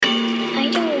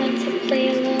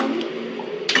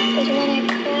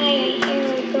I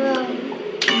hear a groan.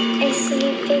 I see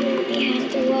a figure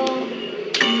behind the wall.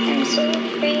 I'm so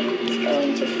afraid it's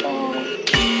going to fall.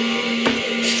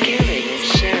 Scaring is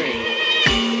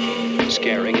sharing.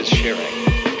 Scaring is sharing.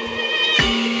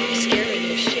 Scaring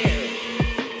is sharing.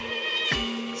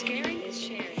 Scaring is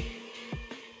sharing.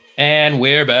 And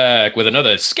we're back with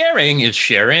another Scaring is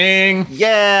Sharing.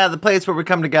 Yeah, the place where we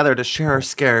come together to share our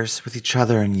scares with each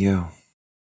other and you.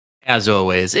 As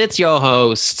always, it's your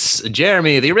hosts,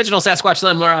 Jeremy, the original Sasquatch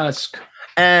Lim Rusk.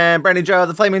 And Brandy Joe,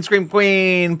 the Flaming Scream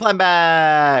Queen,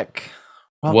 Plemback.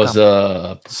 What's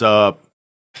up? What's up?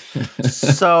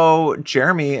 So,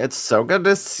 Jeremy, it's so good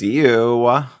to see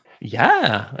you.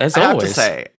 Yeah, as I always. have to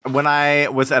say, when I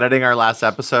was editing our last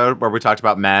episode where we talked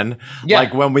about men, Yeah.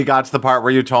 like when we got to the part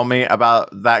where you told me about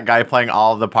that guy playing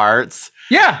all of the parts,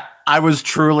 Yeah. I was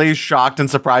truly shocked and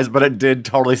surprised, but it did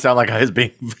totally sound like I was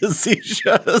being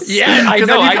facetious. Yeah, I know. Because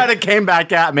then you kind of came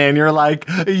back at me and you're like,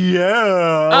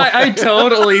 yeah. I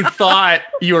totally thought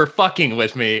you were fucking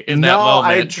with me in that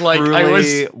moment. I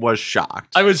truly was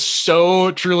shocked. I was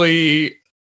so truly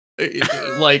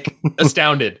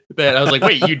astounded that I was like,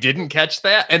 wait, you didn't catch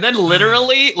that? And then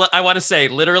literally, I want to say,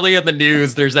 literally in the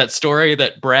news, there's that story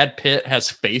that Brad Pitt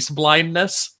has face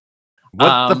blindness.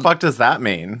 What the fuck does that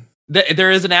mean?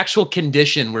 There is an actual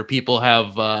condition where people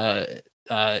have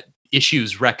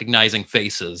issues recognizing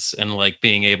faces and like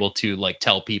being able to like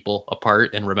tell people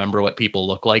apart and remember what people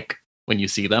look like when you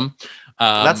see them.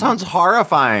 That sounds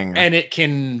horrifying. And it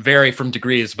can vary from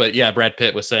degrees, but yeah, Brad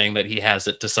Pitt was saying that he has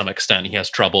it to some extent. He has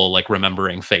trouble like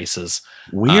remembering faces.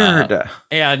 Weird.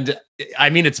 And I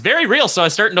mean, it's very real. So I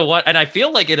was starting to and I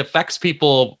feel like it affects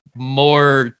people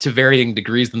more to varying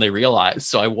degrees than they realize.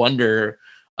 So I wonder,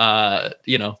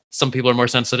 some people are more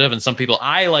sensitive and some people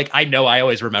I know I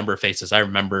always remember faces. I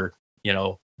remember,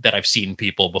 that I've seen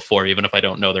people before, even if I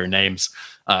don't know their names,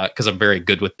 because I'm very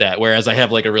good with that. Whereas I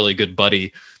have like a really good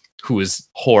buddy who is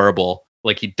horrible.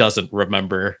 Like he doesn't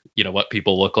remember, what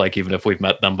people look like, even if we've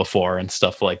met them before and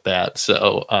stuff like that.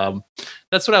 So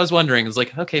that's what I was wondering. Is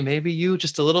like, okay, maybe you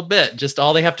just a little bit. Just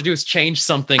all they have to do is change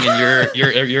something, and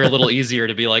you're a little easier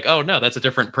to be like, oh no, that's a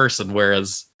different person.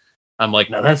 Whereas I'm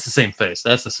like, no, that's the same face.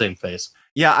 That's the same face.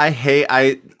 Yeah,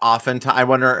 I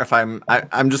wonder if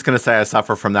I'm just going to say I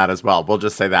suffer from that as well. We'll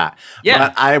just say that. Yeah.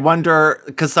 But I wonder,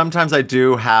 because sometimes I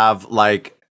do have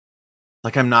like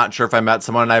I'm not sure if I met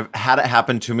someone, and I've had it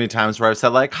happen too many times where I've said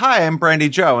like, hi, I'm Brandy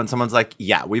Joe. And someone's like,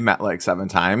 yeah, we met like 7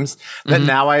 times. That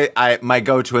now I my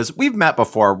go-to is, we've met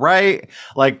before, right?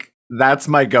 Like, that's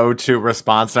my go-to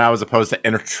response now, as opposed to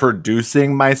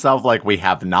introducing myself like we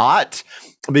have not.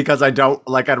 Because I don't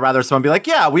like, I'd rather someone be like,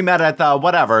 yeah, we met at the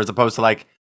whatever, as opposed to like,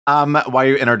 why are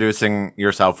you introducing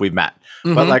yourself? We've met.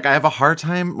 But like, I have a hard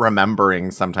time remembering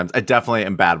sometimes. I definitely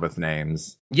am bad with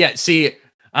names. Yeah. See,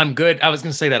 I'm good. I was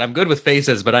going to say that I'm good with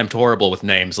faces, but I'm horrible with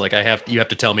names. Like you have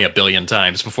to tell me 1 billion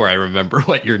times before I remember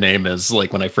what your name is.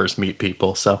 Like when I first meet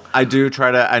people. So I do try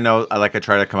to, I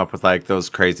try to come up with like those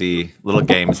crazy little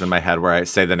games in my head where I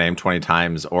say the name 20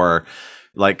 times, or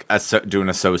like do an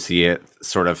associate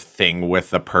sort of thing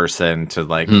with the person to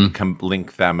like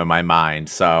link them in my mind.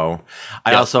 So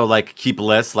I also like keep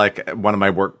lists, like one of my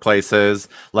workplaces,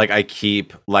 like I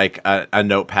keep like a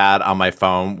notepad on my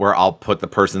phone where I'll put the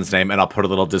person's name and I'll put a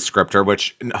little descriptor,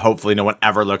 which hopefully no one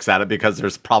ever looks at it, because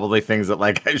there's probably things that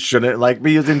like I shouldn't like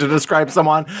be using to describe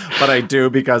someone, but I do,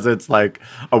 because it's like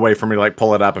a way for me to like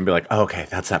pull it up and be like, oh, okay,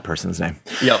 that's that person's name.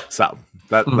 Yep. So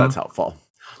that's helpful.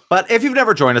 But if you've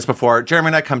never joined us before, Jeremy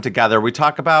and I come together. We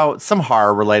talk about some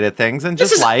horror-related things and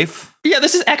just life. Yeah,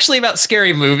 this is actually about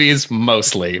scary movies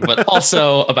mostly, but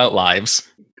also about lives.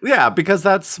 Yeah, because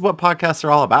that's what podcasts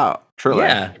are all about, truly.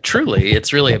 Yeah, truly.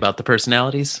 It's really about the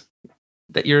personalities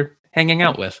that you're hanging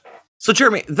out with. So,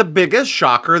 Jeremy, the biggest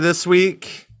shocker this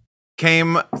week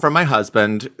came from my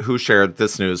husband, who shared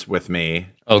this news with me.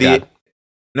 God.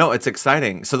 No, it's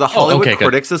exciting. So the Hollywood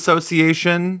Critics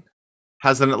Association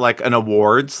has an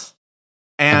awards,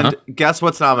 and guess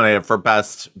what's nominated for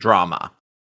Best Drama?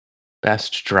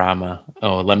 Best Drama.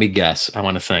 Oh, let me guess. I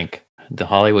want to think. The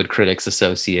Hollywood Critics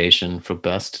Association for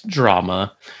Best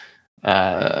Drama.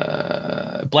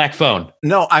 Black Phone.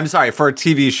 No, I'm sorry, for a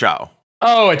TV show.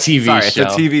 Oh, a TV show. It's a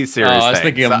TV series. I was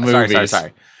thinking of movies. Sorry.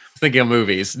 I was thinking of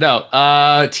movies. No,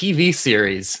 TV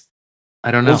series. I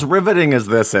don't know. As riveting as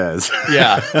this is.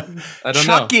 Yeah. I don't know.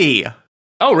 Chucky.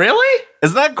 Oh, really?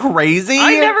 Isn't that crazy?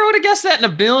 I never would have guessed that in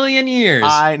 1 billion years.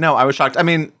 I know. I was shocked. I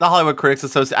mean, the Hollywood Critics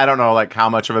Association, I don't know like how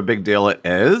much of a big deal it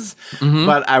is,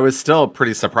 but I was still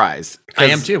pretty surprised. I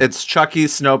am too. It's Chucky,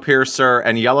 Snowpiercer,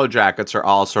 and Yellow Jackets are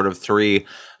all sort of 3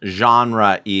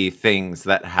 genre-y things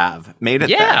that have made it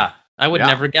there. I would Yeah.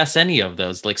 never guess any of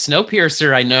those. Like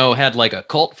Snowpiercer, I know had like a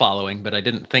cult following, but I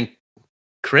didn't think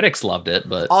critics loved it.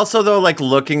 But Also, though, like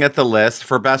looking at the list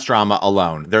for best drama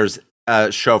alone, there's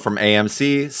a show from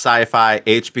AMC, Sci-Fi,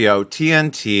 HBO,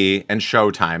 TNT, and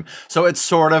Showtime. So it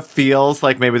sort of feels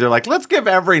like maybe they're like, let's give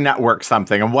every network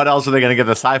something. And what else are they going to give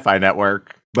the Sci-Fi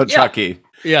network but Yeah. Chucky?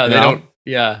 yeah, they No? don't.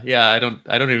 Yeah. I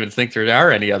don't even think there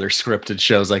are any other scripted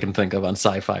shows I can think of on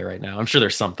Sci-Fi right now. I'm sure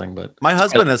there's something, but My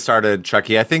husband has started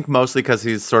Chucky. I think mostly because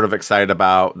he's sort of excited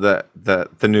about the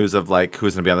news of like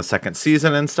who's going to be on the second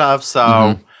season and stuff. So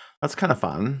Mhm. that's kind of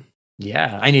fun.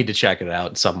 yeah, I need to check it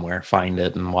out somewhere, find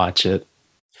it, and watch it.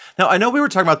 Now, I know we were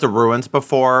talking about The Ruins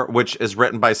before, which is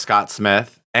written by Scott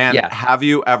Smith. And Yeah. have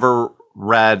you ever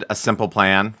read A Simple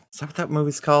Plan? Is that what that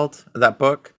movie's called? That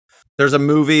book? There's a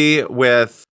movie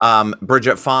with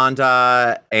Bridget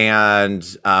Fonda and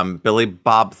Billy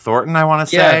Bob Thornton, I want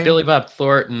to say. Yeah, Billy Bob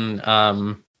Thornton.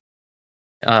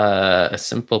 A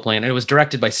Simple Plan. It was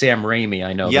directed by Sam Raimi.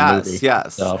 I know. the Yes, movie.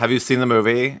 yes. So- Have you seen the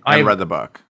movie? I I've- read the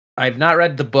book. I've not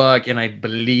read the book, and I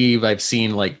believe I've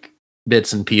seen like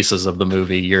bits and pieces of the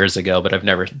movie years ago, but I've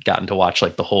never gotten to watch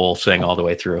like the whole thing all the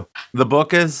way through. The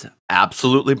book is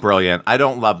absolutely brilliant. I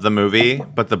don't love the movie,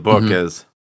 but the book Mhm. is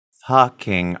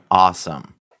fucking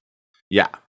awesome. Yeah.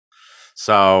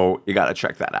 So you got to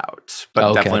check that out. But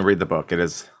Okay. definitely read the book. It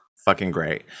is fucking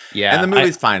great. Yeah, And the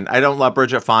movie's fine. I don't love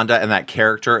Bridget Fonda, and that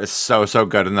character is so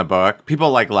good in the book.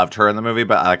 People like loved her in the movie,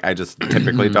 but like I just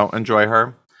typically don't enjoy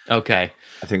her. Okay.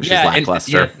 I think she's and-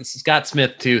 lackluster. yeah, Scott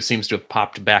Smith too seems to have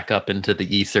popped back up into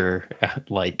the ether.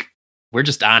 Like we're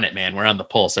just on it, man. We're on the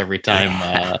pulse every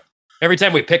time. Every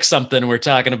time we pick something, we're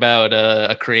talking about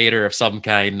a creator of some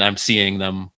kind. I'm seeing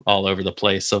them all over the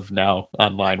place of now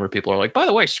online where people are like, by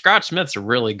the way, Scott Smith's a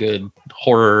really good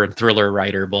horror and thriller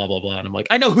writer, blah, blah, blah. And I'm like,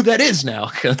 I know who that is now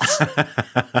because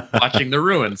watching The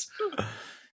Ruins.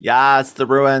 Yes, The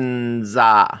Ruins.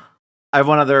 I have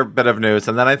one other bit of news,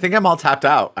 and then I think I'm all tapped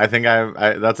out. I think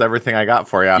I that's everything I got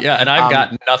for you. Yeah, and I've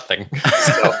got nothing.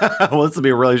 So, Well, this will be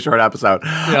a really short episode.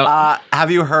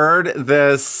 Have you heard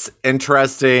this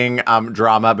interesting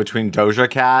drama between Doja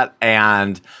Cat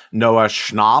and Noah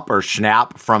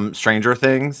Schnapp from Stranger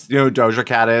Things? You know who Doja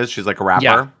Cat is? She's like a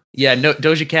rapper. yeah, no,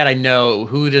 Doja Cat, I know.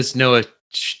 Who does Noah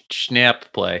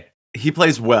Schnapp play? He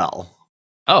plays Will.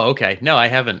 Oh, okay. No, I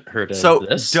haven't heard of So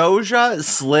this. Doja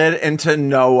slid into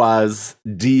Noah's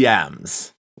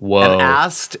DMs Whoa. and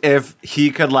asked if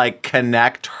he could like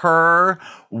connect her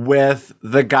with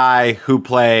the guy who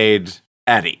played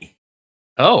Eddie.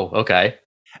 Oh, okay.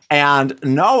 And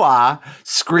Noah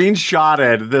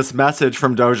screenshotted this message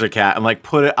from Doja Cat and like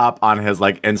put it up on his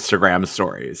like Instagram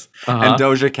stories. Uh-huh. And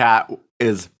Doja Cat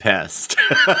is pissed.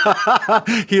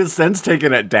 He has since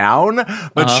taken it down,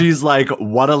 but she's like,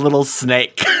 what a little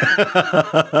snake.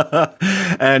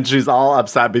 And she's all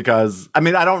upset because, I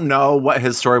mean, I don't know what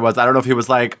his story was. I don't know if he was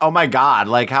like, oh my God,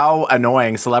 like how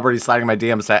annoying, celebrities sliding my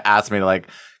DMs to ask me to like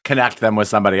connect them with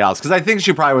somebody else. Because I think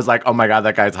she probably was like, oh my God,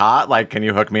 that guy's hot. Like, can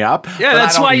you hook me up? Yeah, But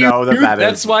that's I don't why you know do, that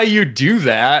that's is. why you do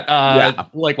that. Yeah.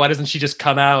 Like, why doesn't she just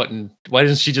come out and why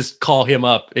doesn't she just call him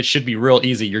up? It should be real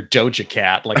easy. You're Doja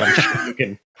Cat. Like, I'm sure you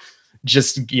can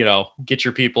just, get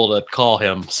your people to call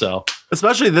him. So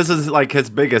Especially this is like his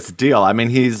biggest deal. I mean,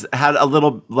 he's had a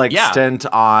little like Yeah. stint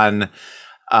on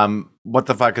what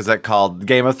the fuck is it called?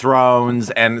 Game of Thrones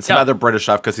and some Yeah. other British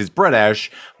stuff because he's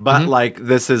British, but like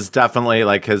this is definitely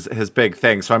like his big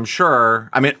thing. So I'm sure,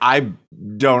 I mean, I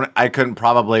couldn't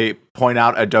probably point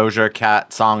out a Doja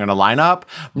Cat song in a lineup,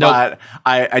 Nope. but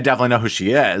I definitely know who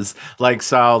she is. Like,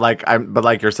 so like but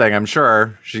like you're saying, I'm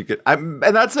sure she could, and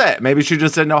that's it. Maybe she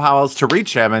just didn't know how else to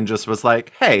reach him and just was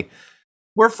like, hey,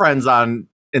 we're friends on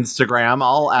Instagram.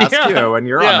 I'll ask Yeah. you, and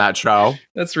you're Yeah. on that show.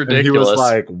 that's And ridiculous. he was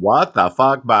like, "What the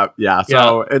fuck?" But yeah,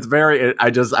 so it's very.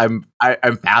 I'm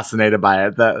fascinated by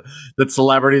it that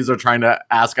celebrities are trying to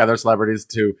ask other celebrities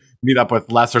to meet up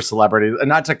with lesser celebrities, and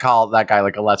not to call that guy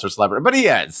like a lesser celebrity, but he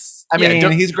is. I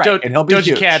mean, he's great, and he'll be Doja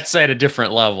huge. Cat's at a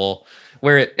different level.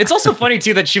 Where it's also funny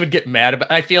too that she would get mad about.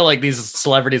 I feel like these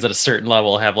celebrities at a certain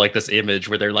level have like this image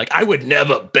where they're like, I would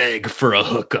never beg for a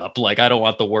hookup. Like I don't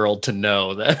want the world to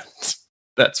know that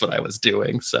that's what I was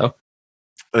doing. So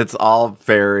It's all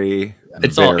very, it's very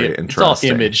it's all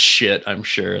interesting. image shit. I'm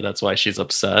sure that's why she's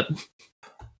upset.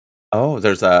 Oh,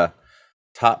 there's a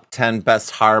top 10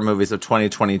 best horror movies of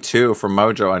 2022 from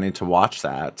Mojo. I need to watch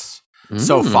that.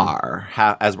 So Mm, far,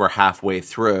 as we're halfway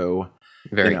through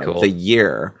very cool. the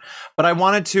year. But I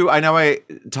wanted to, I know I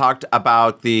talked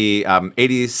about the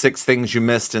 86 things you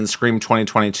missed in Scream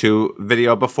 2022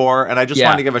 video before, and I just Yeah.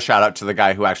 wanted to give a shout out to the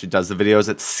guy who actually does the videos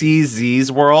at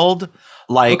CZ's World.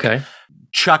 Like, Okay.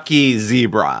 Chucky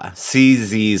Zebra,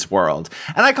 CZ's World.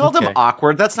 And I called him Okay.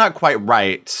 awkward. That's not quite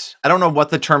right. I don't know what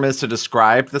the term is to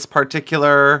describe this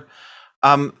particular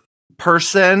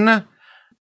person.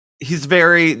 He's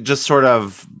very just sort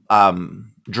of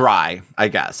dry, I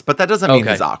guess. But that doesn't mean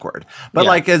Okay. he's awkward. But Yeah.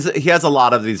 like he has a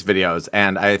lot of these videos,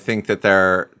 and I think that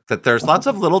there's lots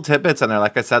of little tidbits in there,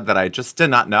 like I said, that I just did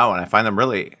not know, and I find them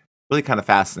really, really kind of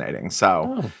fascinating.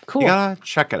 So Oh, cool. you gotta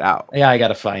check it out. Yeah, I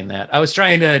gotta find that. I was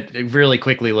trying to really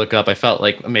quickly look up. I felt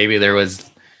like maybe there was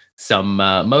some.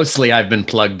 Mostly, I've been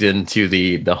plugged into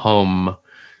the home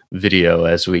video,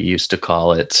 as we used to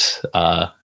call it,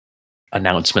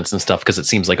 announcements and stuff, because it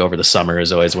seems like over the summer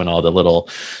is always when all the little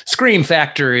Scream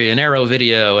Factory and Arrow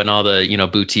Video and all the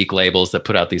boutique labels that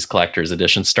put out these collector's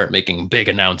editions start making big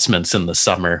announcements in the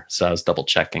summer. So I was double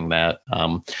checking that.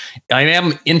 I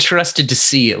am interested to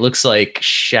see. It looks like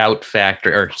Shout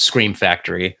Factory or Scream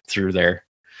Factory through their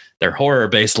horror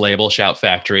based label Shout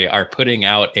Factory are putting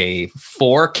out a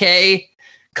 4K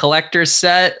collector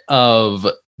set of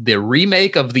the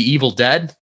remake of The Evil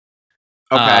Dead.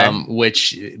 Okay.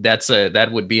 Which that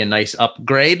would be a nice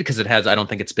upgrade because it has, I don't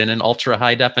think it's been in ultra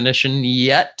high definition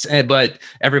yet, but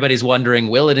everybody's wondering,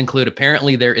 will it include,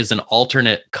 apparently there is an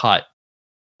alternate cut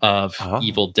of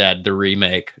Evil Dead, the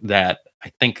remake, that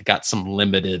I think got some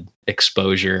limited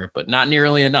exposure, but not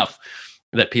nearly enough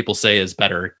that people say is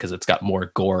better because it's got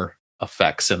more gore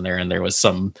effects in there. And there was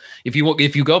some, if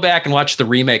you go back and watch the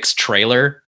remake's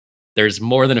trailer, there's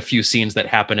more than a few scenes that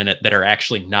happen in it that are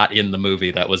actually not in the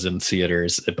movie that was in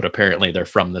theaters, but apparently they're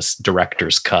from this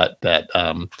director's cut that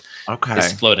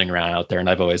is floating around out there. And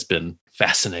I've always been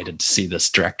fascinated to see this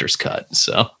director's cut.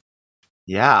 So,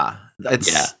 yeah.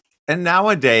 And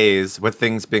nowadays, with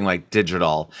things being like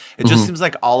digital, it just seems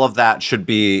like all of that should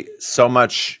be so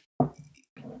much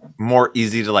more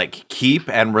easy to like keep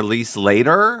and release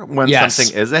later when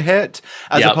something is a hit,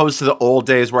 as opposed to the old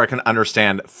days where I can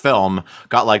understand film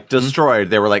got like destroyed.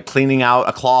 They were like cleaning out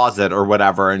a closet or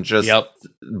whatever and just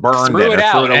burned it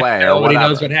or threw it away. Nobody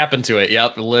knows what happened to it.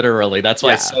 Yep, literally. That's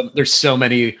why there's so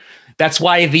many. That's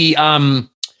why the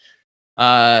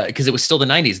because it was still the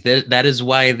 90s. That is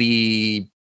why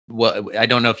I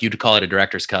don't know if you'd call it a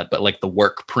director's cut, but like the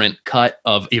work print cut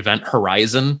of Event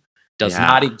Horizon does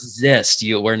not exist.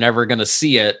 We're never going to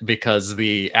see it because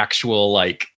the actual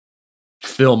like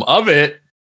film of it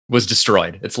was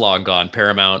destroyed. It's long gone.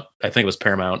 Paramount, I think it was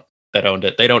Paramount that owned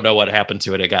it. They don't know what happened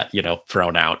to it. It got,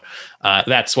 thrown out.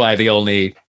 That's why the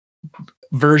only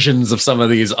versions of some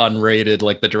of these unrated,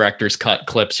 like the director's cut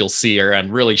clips you'll see are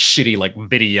on really shitty like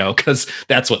video, because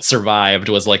that's what survived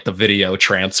was like the video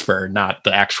transfer, not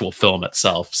the actual film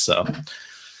itself. So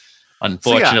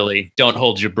unfortunately, don't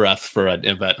hold your breath for an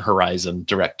Event Horizon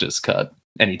director's cut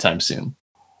anytime soon.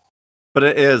 But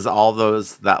it is all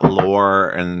that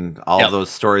lore and all those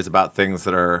stories about things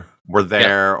that were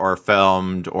there or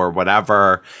filmed or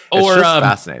whatever. It's just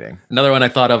fascinating. Another one I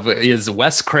thought of is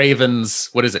Wes Craven's,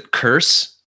 what is it,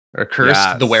 Curse? Or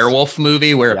Cursed, the werewolf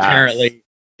movie, where apparently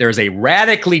there's a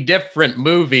radically different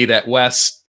movie that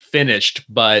Wes finished,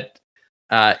 but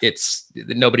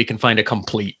nobody can find a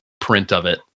complete print of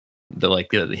it.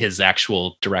 His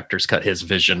actual director's cut, his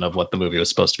vision of what the movie was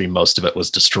supposed to be, most of it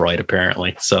was destroyed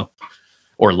apparently,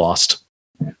 or lost.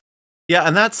 Yeah,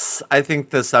 and that's, I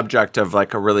think, the subject of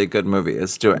like a really good movie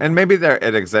is doing, and maybe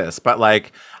it exists, but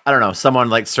like, I don't know, someone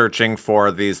like searching for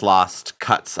these lost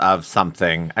cuts of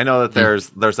something. I know that there's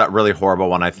that really horrible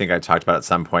one I think I talked about at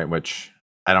some point, which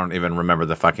I don't even remember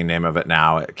the fucking name of it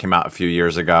now. It came out a few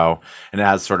years ago, and it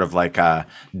has sort of like a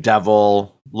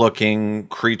devil-looking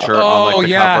creature on like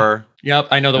the cover. Yep,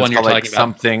 I know the one you're talking about.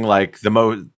 Something like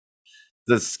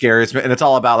the scariest, and it's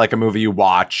all about like a movie you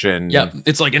watch, and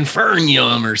it's like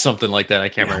Infernium or something like that. I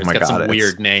can't remember. It's got some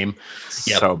weird name.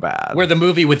 So bad. Where the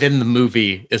movie within the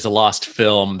movie is a lost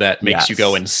film that makes you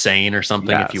go insane or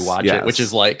something if you watch it, which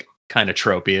is like kind of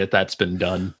tropey that's been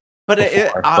done. But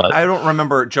I don't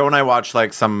remember. Joe and I watched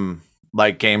like some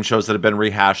like game shows that have been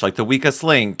rehashed, like The Weakest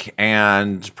Link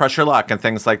and Press Your Luck and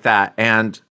things like that.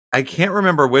 And I can't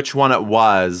remember which one it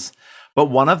was, but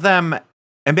one of them,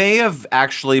 it may have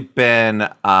actually been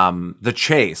The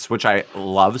Chase, which I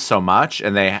love so much.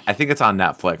 And I think it's on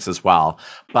Netflix as well.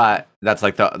 But that's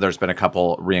like there's been a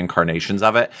couple reincarnations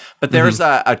of it. But there's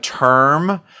a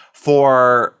term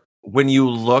for when you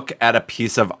look at a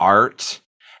piece of art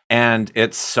and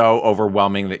it's so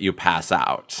overwhelming that you pass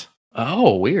out.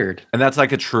 Oh, weird. And that's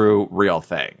like a true, real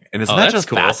thing. And isn't that just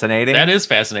fascinating? That is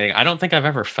fascinating. I don't think I've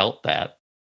ever felt that.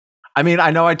 I mean,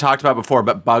 I know I talked about before,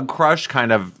 but Bug Crush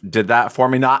kind of did that for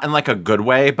me, not in like a good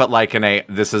way, but like in a,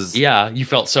 this is Yeah, you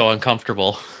felt so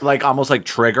uncomfortable. like almost like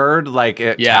triggered, like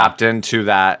it tapped into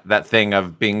that thing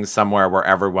of being somewhere where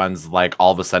everyone's like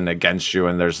all of a sudden against you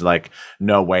and there's like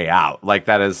no way out. Like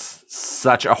that is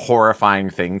such a horrifying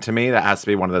thing to me. That has to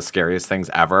be one of the scariest things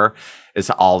ever, is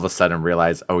to all of a sudden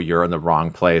realize, oh, you're in the wrong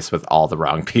place with all the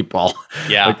wrong people.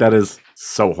 Yeah. Like that is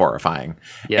so horrifying.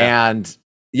 Yeah. And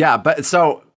yeah, but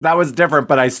so that was different,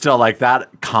 but I still like that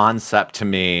concept to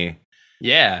me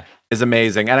Yeah. is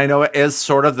amazing. And I know it is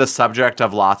sort of the subject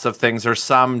of lots of things. There's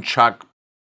some Chuck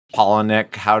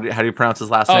Palahniuk. How do you pronounce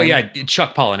his last name? Oh, yeah.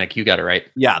 Chuck Palahniuk. You got it right.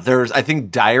 Yeah. There's, I think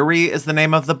Diary is the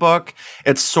name of the book.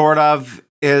 It sort of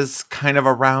is kind of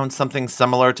around something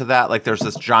similar to that. Like there's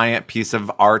this giant piece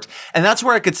of art. And that's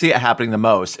where I could see it happening the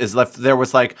most, is if there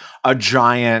was like a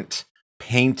giant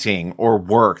painting or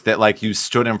work that like you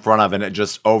stood in front of and it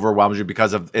just overwhelms you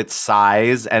because of its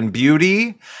size and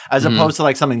beauty, as opposed to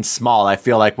like something small. I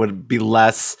feel like would be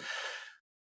less,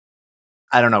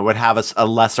 I don't know, would have a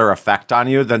lesser effect on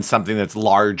you than something that's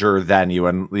larger than you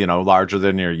and, you know, larger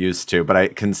than you're used to. But I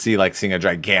can see like seeing a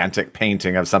gigantic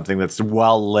painting of something that's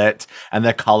well lit and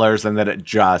the colors, and that it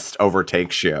just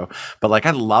overtakes you. But like,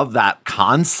 I love that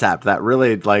concept. That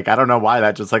really, like, I don't know why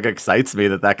that just like excites me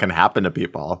that can happen to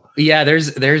people. Yeah,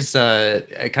 there's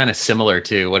a kind of similar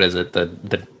to, what is it, the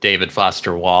David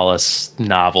Foster Wallace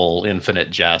novel Infinite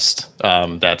Jest,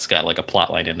 that's got like a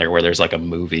plot line in there where there's like a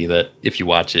movie that if you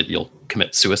watch it you'll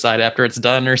commit suicide after it's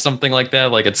done or something like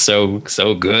that. Like it's so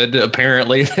good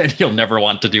apparently that you'll never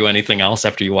want to do anything else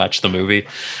after you watch the movie.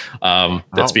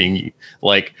 That's being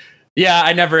like, yeah,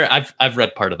 I've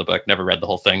read part of the book, never read the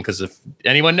whole thing, because if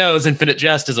anyone knows, Infinite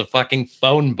Jest is a fucking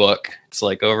phone book. It's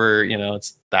like over, you know,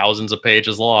 it's thousands of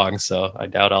pages long, so I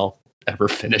doubt I'll ever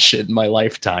finish it in my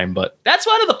lifetime, but that's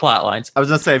one of the plot lines. I was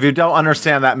gonna say, if you don't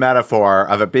understand that metaphor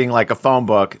of it being like a phone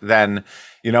book, then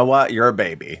you know what? You're a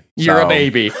baby. You're a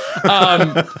baby.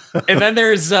 And then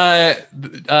there's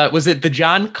was it the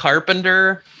John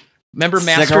Carpenter? Remember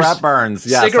Cigarette Burns?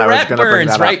 Yes, Cigarette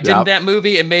Burns, right? Yep. Didn't that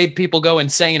movie? It made people go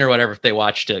insane or whatever if they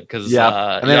watched it, because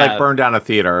and they like burned down a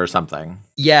theater or something.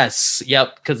 Yes,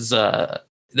 yep. Because that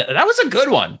was a good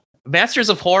one. Masters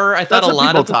of Horror. I thought That's a what lot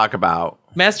people of talk about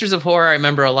Masters of Horror. I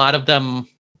remember a lot of them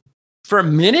for a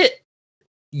minute.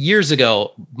 Years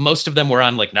ago, most of them were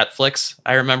on like Netflix.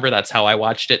 I remember that's how I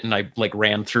watched it, and I like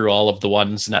ran through all of the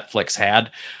ones Netflix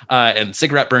had. And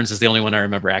Cigarette Burns is the only one I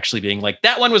remember actually being like,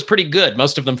 that one was pretty good.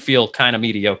 Most of them feel kind of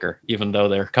mediocre, even though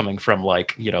they're coming from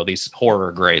like, you know, these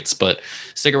horror greats. But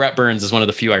Cigarette Burns is one of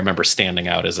the few I remember standing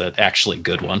out as an actually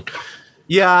good one.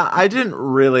 Yeah, I didn't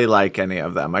really like any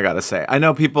of them, I gotta say. I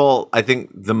know people, I think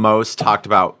the most talked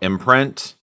about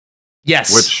Imprint.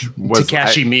 Yes, which was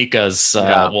Takashi Miika's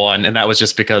one, and that was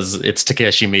just because it's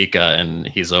Takashi Miike, and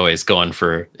he's always going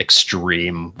for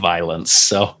extreme violence.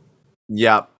 So,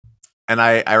 yep. And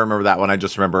I remember that one. I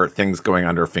just remember things going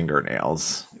under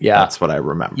fingernails. Yeah, that's what I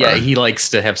remember. Yeah, he likes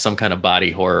to have some kind of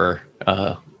body horror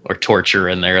or torture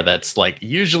in there. That's like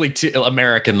usually to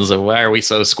Americans. Why are we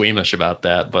so squeamish about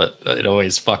that? But it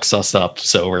always fucks us up.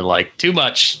 So we're like, too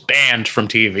much, banned from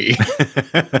TV.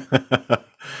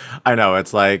 I know,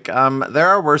 it's like there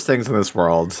are worse things in this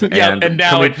world. Yeah, and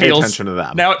now it feels attention to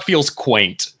them. Now it feels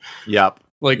quaint. Yep.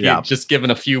 Like you've just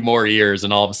given a few more years,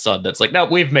 and all of a sudden it's like, no,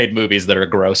 we've made movies that are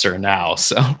grosser now.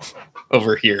 So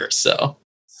over here, so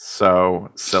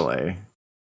silly.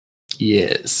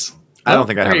 Yes. I don't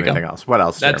think I have anything else. What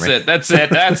else? That's Jeremy? That's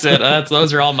it.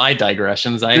 Those are all my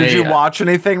digressions. Did you watch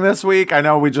anything this week? I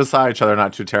know we just saw each other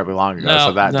not too terribly long ago,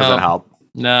 so that doesn't help.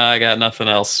 No, I got nothing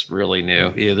else really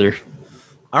new either.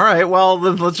 All right, well,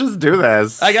 let's just do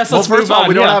this. I guess let's first move of all, on.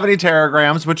 we don't have any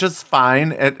teragrams, which is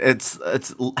fine. It's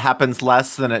happens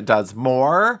less than it does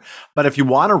more. But if you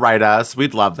want to write us,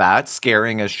 we'd love that.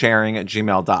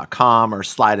 scaringisSharing@gmail.com, or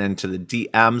slide into the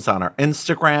DMs on our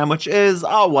Instagram, which is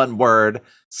all one word,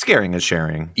 Scaring is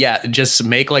Sharing. Yeah, just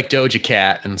make like Doja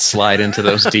Cat and slide into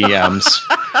those DMs.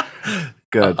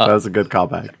 Good. That was a good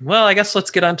callback. Well, I guess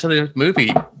let's get on to the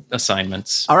movie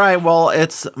assignments. All right. Well,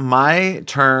 it's my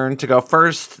turn to go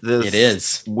first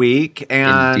this week. And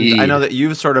I know that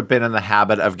you've sort of been in the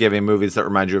habit of giving movies that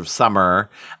remind you of summer.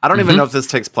 I don't even know if this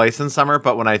takes place in summer,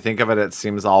 but when I think of it, it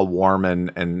seems all warm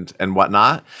and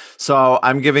whatnot. So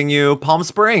I'm giving you Palm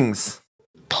Springs.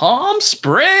 Palm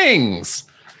Springs.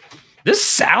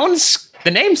 The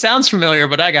name sounds familiar,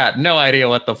 but I got no idea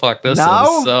what the fuck this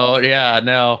is. So yeah,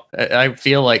 no, I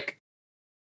feel like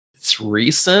it's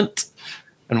recent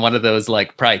and one of those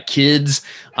like probably kids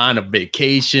on a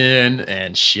vacation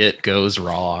and shit goes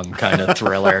wrong kind of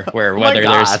thriller where whether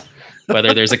there's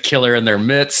whether there's a killer in their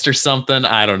midst or something.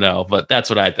 I don't know, but that's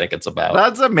what I think it's about.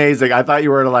 That's amazing. I thought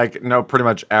you were to like know pretty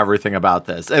much everything about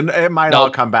this, and it might all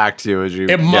come back to you as you.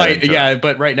 It might, yeah.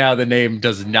 But right now, the name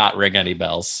does not ring any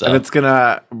bells. So. And it's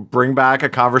gonna bring back a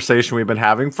conversation we've been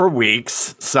having for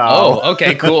weeks. So, oh,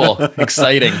 okay, cool,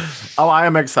 exciting. Oh, I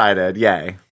am excited!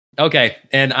 Yay! Okay,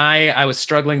 and I was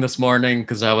struggling this morning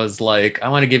because I was like, I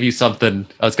want to give you something.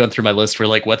 I was going through my list for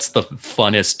like, what's the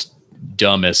funnest,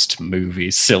 dumbest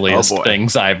movies, silliest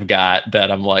things I've got that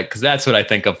I'm like, because that's what I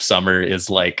think of summer is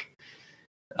like,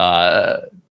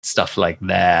 stuff like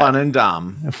that. Fun and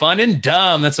dumb. Fun and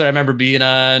dumb. That's what I remember being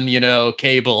on,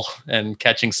 cable and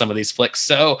catching some of these flicks.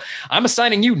 So I'm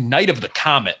assigning you Night of the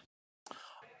Comet.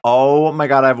 Oh my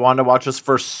God, I've wanted to watch this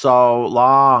for so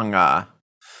long.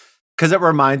 Because it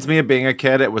reminds me of being a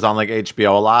kid. It was on like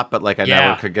HBO a lot, but like I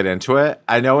never could get into it.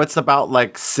 I know it's about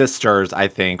like sisters, I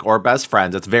think, or best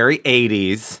friends. It's very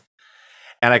 80s.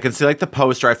 And I can see like the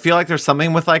poster. I feel like there's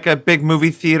something with like a big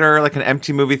movie theater, like an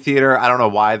empty movie theater. I don't know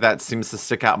why that seems to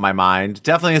stick out in my mind.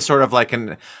 Definitely a sort of like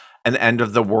an end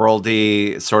of the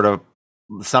worldy sort of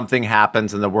something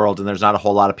happens in the world and there's not a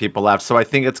whole lot of people left. So I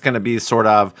think it's going to be sort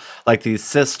of like these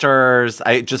sisters.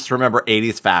 I just remember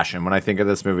 80s fashion. When I think of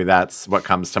this movie, that's what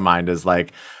comes to mind is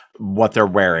like what they're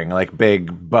wearing, like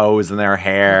big bows in their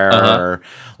hair or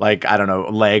like, I don't know,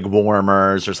 leg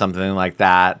warmers or something like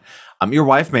that. Your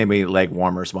wife made me leg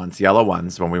warmers once, yellow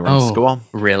ones when we were in school.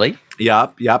 Really?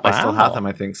 Yep. Wow. I still have them,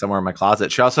 I think, somewhere in my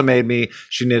closet. She also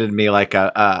she knitted me like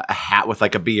a hat with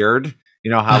like a beard. You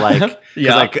know how like,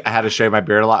 because I had to shave my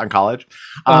beard a lot in college.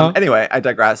 Anyway, I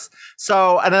digress.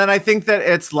 So, and then I think that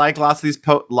it's like lots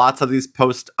of these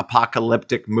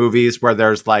post-apocalyptic movies where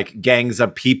there's like gangs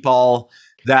of people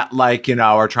that like,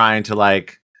 are trying to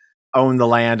like own the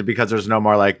land because there's no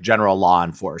more like general law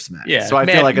enforcement. Yeah. So I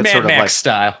feel like it's Mad sort of Max like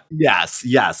style.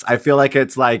 Yes. I feel like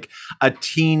it's like a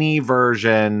teeny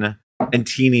version. And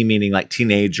teeny meaning like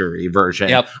teenager-y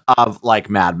version of like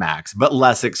Mad Max, but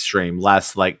less extreme,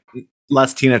 less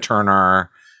Tina Turner,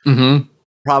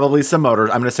 probably some motors.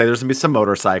 I'm going to say there's going to be some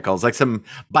motorcycles, like some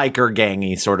biker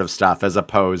gangy sort of stuff, as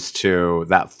opposed to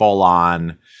that full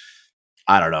on,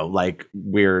 I don't know, like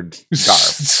weird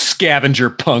scavenger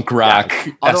punk rock.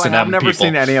 Yeah. Although S&M I've never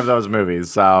seen any of those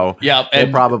movies, so they're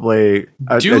probably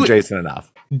adjacent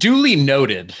enough. Duly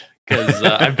noted. Because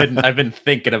I've been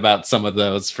thinking about some of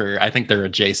those I think they're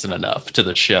adjacent enough to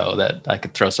the show that I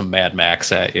could throw some Mad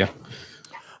Max at you.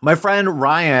 My friend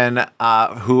Ryan,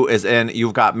 who is in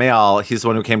You've Got Mail, he's the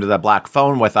one who came to the Black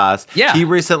Phone with us. Yeah. He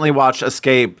recently watched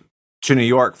Escape to New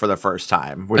York for the first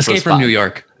time. Escape from New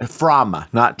York. From,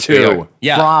 not to.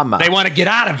 Yeah. From. They want to get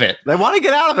out of it. They want to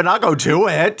get out of it, not go to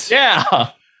it. Yeah.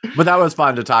 But that was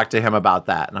fun to talk to him about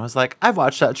that. And I was like, I've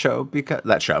watched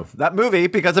that movie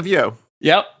because of you.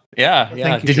 Yep.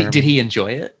 Yeah. Did he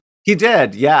enjoy it? He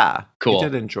did. Yeah. Cool. He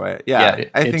did enjoy it. Yeah.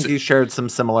 I think he shared some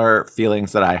similar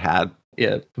feelings that I had.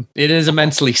 Yeah. It is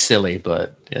immensely silly,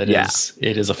 but it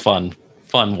is a fun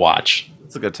watch.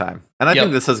 It's a good time. And I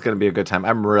think this is going to be a good time.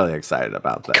 I'm really excited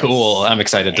about this. Cool. I'm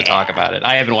excited to talk about it.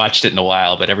 I haven't watched it in a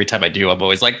while, but every time I do, I'm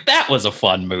always like, that was a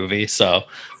fun movie. So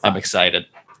I'm excited.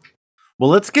 Well,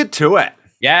 let's get to it.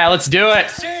 Yeah, let's do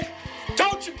it.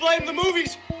 Don't you blame the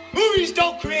movies. Movies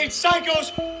don't create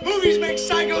psychos. Movies make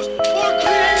psychos more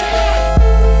creative.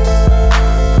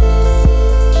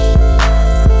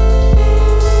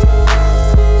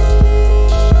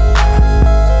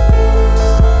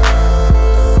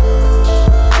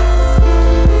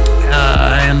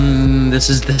 And this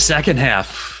is the second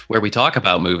half where we talk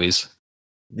about movies.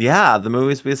 Yeah, the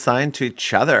movies we assign to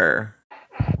each other.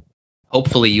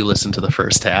 Hopefully you listen to the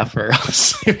first half, or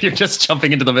else if you're just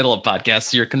jumping into the middle of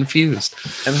podcasts, you're confused.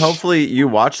 And hopefully you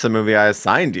watched the movie I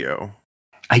assigned you.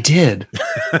 I did.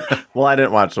 Well, I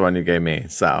didn't watch the one you gave me,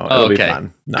 so it'll be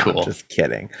fun. No, cool. Just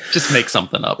kidding. Just make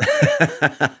something up.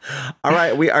 All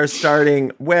right, we are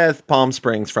starting with Palm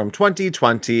Springs from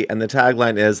 2020, and the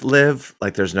tagline is "Live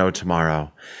like there's no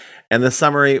tomorrow." And the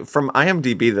summary from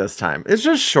IMDb this time is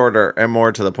just shorter and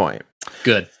more to the point.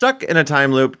 Good. Stuck in a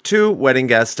time loop, two wedding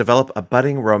guests develop a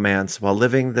budding romance while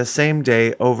living the same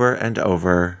day over and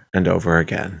over and over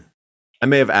again. I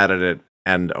may have added it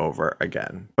and over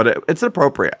again, but it's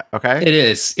appropriate, okay? It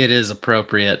is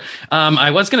appropriate.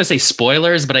 I was going to say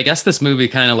spoilers, but I guess this movie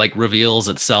kind of like reveals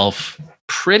itself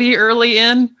pretty early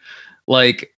in.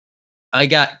 Like, I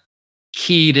got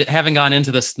keyed, having gone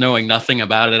into this knowing nothing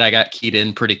about it, I got keyed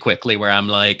in pretty quickly where I'm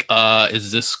like,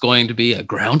 is this going to be a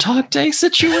Groundhog Day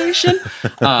situation?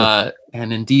 And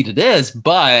indeed it is,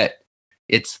 but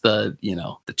it's the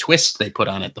twist they put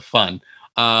on it, the fun.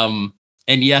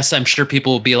 And yes, I'm sure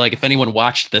people will be like, if anyone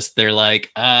watched this, they're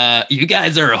like, you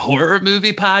guys are a horror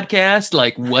movie podcast.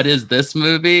 Like, what is this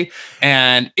movie?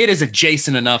 And it is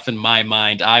adjacent enough in my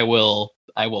mind. I will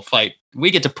fight. We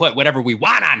get to put whatever we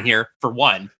want on here for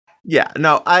one. Yeah,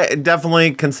 no, I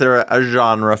definitely consider it a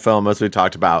genre film, as we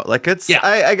talked about. Like, it's, Yeah.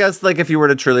 I guess, like, if you were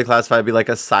to truly classify, it'd be like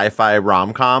a sci-fi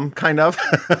rom-com, kind of.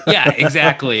 Yeah,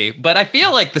 exactly. But I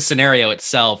feel like the scenario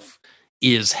itself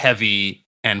is heavy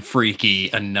and freaky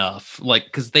enough. Like,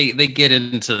 because they get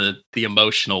into the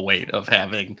emotional weight of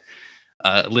having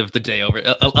lived the day over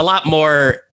a lot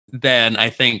more than I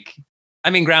think.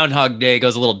 I mean, Groundhog Day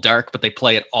goes a little dark, but they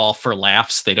play it all for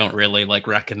laughs. They don't really like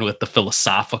reckon with the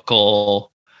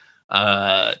philosophical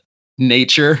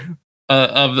nature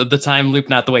of the time loop,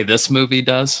 not the way this movie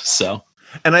does. So,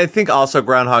 And I think also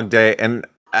Groundhog Day, and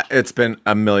it's been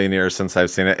a million years since I've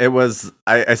seen it. It was,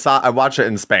 I watched it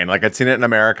in Spain. Like, I'd seen it in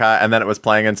America, and then it was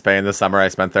playing in Spain the summer I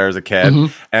spent there as a kid.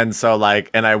 Mhm. And so, like,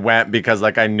 and I went because,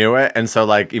 like, I knew it. And so,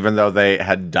 like, even though they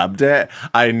had dubbed it,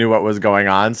 I knew what was going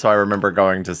on. So I remember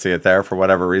going to see it there for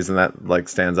whatever reason that, like,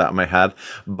 stands out in my head.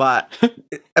 But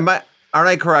aren't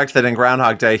I correct that in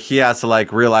Groundhog Day, he has to,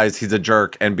 like, realize he's a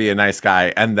jerk and be a nice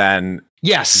guy, and then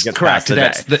yes, gets correct.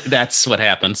 past the That's what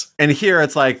happens. And here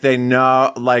it's like they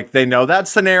know that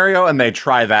scenario and they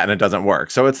try that and it doesn't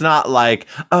work. So it's not like,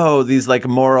 oh, these like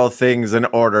moral things in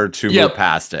order to move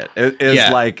past it. It is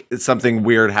like something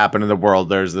weird happened in the world.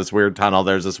 There's this weird tunnel.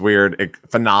 There's this weird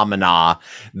phenomena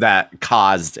that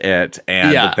caused it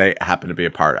and that they happen to be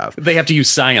a part of. They have to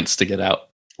use science to get out.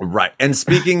 Right. And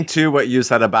speaking to what you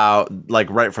said about like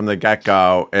right from the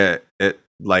get-go, it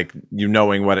like you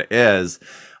knowing what it is.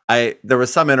 There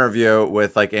was some interview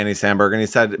with like Andy Samberg, and he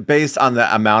said based on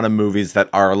the amount of movies that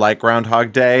are like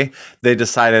Groundhog Day, they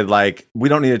decided like we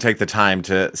don't need to take the time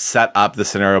to set up the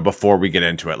scenario before we get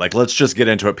into it. Like, let's just get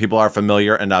into it. People are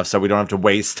familiar enough, so we don't have to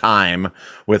waste time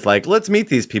with like, let's meet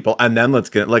these people and then let's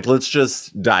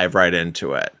just dive right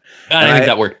into it. And I think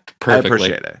that worked perfectly. I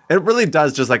appreciate it. It really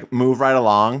does just like move right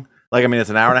along. Like, I mean, it's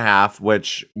an hour and a half,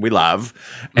 which we love,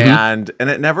 and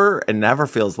it never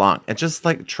feels long. It just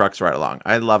like trucks right along.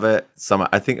 I love it so much.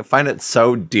 I find it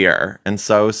so dear and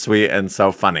so sweet and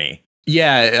so funny.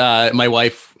 Yeah, my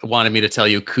wife wanted me to tell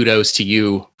you kudos to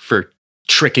you for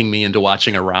tricking me into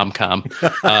watching a rom-com,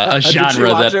 a genre. Did she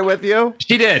watch it with you?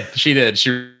 She did.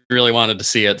 She really wanted to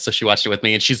see it, so she watched it with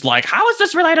me, and she's like, "How is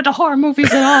this related to horror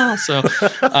movies at all?" So,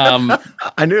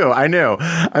 I knew.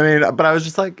 I mean, but I was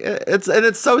just like,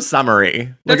 it's so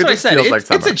summery. That's like, what I said. Like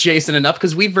it's adjacent enough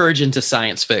because we verge into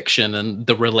science fiction and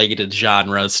the related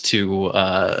genres to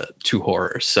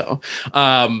horror. So,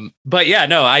 but yeah,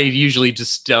 no, I usually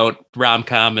just don't.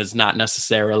 Rom-com is not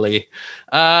necessarily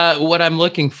what I'm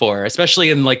looking for,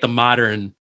 especially in like the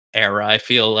modern era. I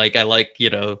feel like I like,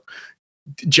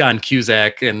 John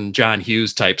Cusack and John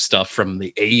Hughes type stuff from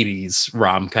the 80s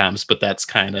rom-coms, but that's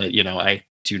kind of, I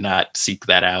do not seek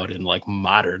that out in like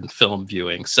modern film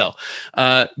viewing. So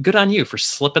good on you for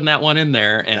slipping that one in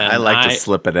there. And I like to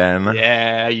slip it in.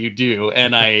 Yeah, you do.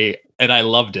 And I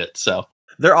loved it. So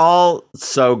they're all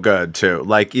so good too.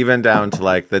 Like even down to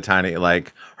like the tiny,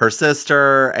 like her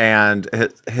sister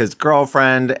and his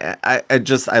girlfriend. I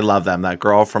love them. That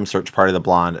girl from Search Party, the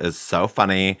blonde, is so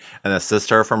funny. And the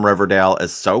sister from Riverdale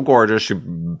is so gorgeous. She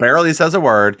barely says a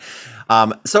word.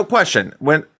 So question,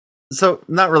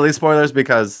 not really spoilers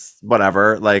because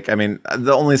whatever, like, I mean,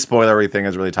 the only spoilery thing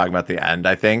is really talking about the end,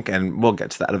 I think, and we'll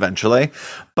get to that eventually.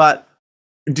 But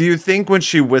do you think when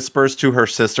she whispers to her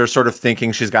sister, sort of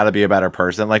thinking she's got to be a better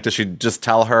person, like, does she just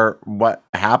tell her what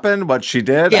happened, what she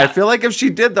did? Yeah. I feel like if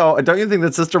she did, though, don't you think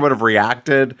the sister would have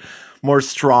reacted more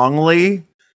strongly?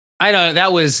 I know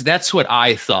that's what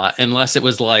I thought, unless it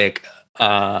was like,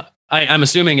 I'm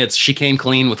assuming she came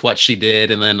clean with what she did.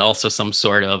 And then also some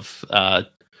sort of,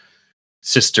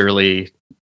 sisterly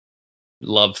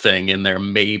love thing in there,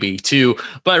 maybe too.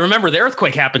 But remember, the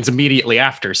earthquake happens immediately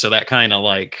after. So that kind of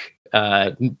like,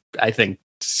 I think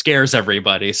scares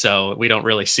everybody. So we don't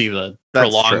really see the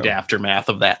prolonged aftermath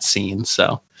of that scene.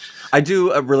 So I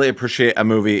do really appreciate a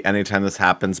movie anytime this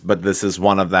happens, but this is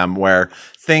one of them where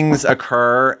things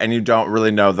occur and you don't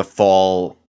really know the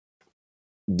full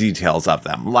details of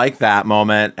them, like that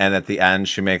moment. And at the end,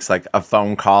 she makes like a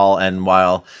phone call, and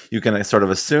while you can sort of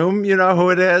assume you know who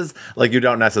it is, like you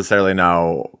don't necessarily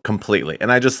know completely. And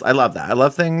I love that. I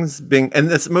love things being in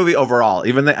this movie overall.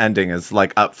 Even the ending is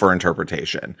like up for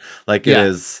interpretation. Like it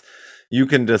is, you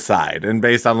can decide, and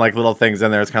based on like little things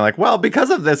in there, it's kind of like, well, because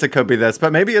of this, it could be this,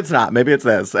 but maybe it's not. Maybe it's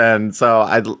this. And so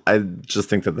I just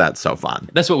think that that's so fun.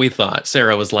 That's what we thought.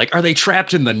 Sarah was like, "Are they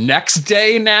trapped in the next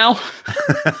day now?"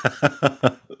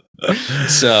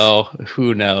 So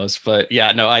who knows? But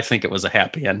yeah, no, I think it was a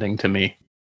happy ending to me.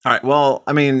 All right. Well,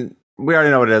 I mean, we already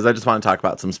know what it is. I just want to talk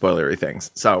about some spoilery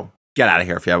things. So get out of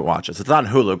here if you haven't watched this. It's on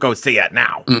Hulu. Go see it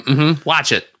now. Mm-hmm.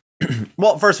 Watch it.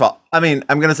 Well, first of all, I mean,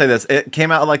 I'm going to say this. It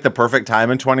came out at like the perfect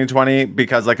time in 2020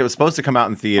 because like it was supposed to come out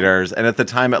in theaters. And at the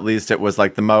time, at least, it was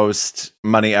like the most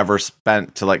money ever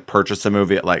spent to like purchase a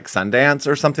movie at like Sundance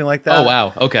or something like that. Oh,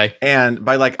 wow. Okay. And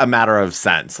by like a matter of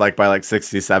cents, like by like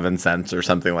 67 cents or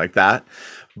something like that.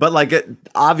 But like it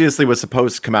obviously was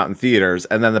supposed to come out in theaters,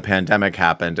 and then the pandemic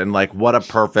happened, and like what a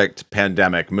perfect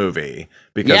pandemic movie,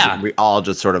 because we all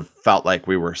just sort of felt like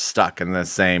we were stuck in the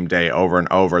same day over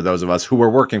and over. Those of us who were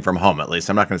working from home, at least.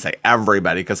 I'm not going to say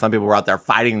everybody, because some people were out there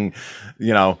fighting,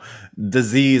 you know,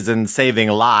 disease and saving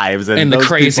lives and the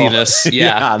craziness. People,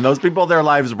 yeah, and those people, their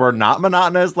lives were not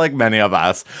monotonous like many of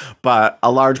us, but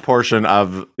a large portion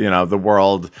of, you know, the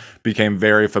world became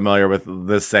very familiar with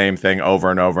the same thing over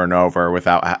and over and over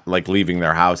without like leaving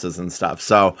their houses and stuff.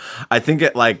 So I think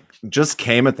it like just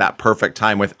came at that perfect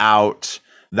time without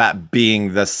that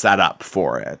being the setup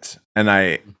for it. And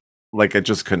I like, it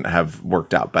just couldn't have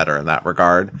worked out better in that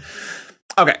regard.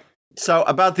 Okay. So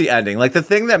about the ending, like the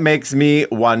thing that makes me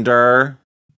wonder,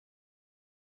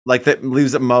 like that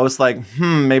leaves it most like,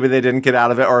 maybe they didn't get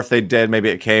out of it, or if they did, maybe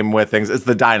it came with things. It's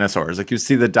the dinosaurs. Like you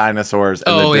see the dinosaurs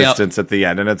in the distance at the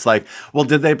end, and it's like, well,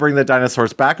 did they bring the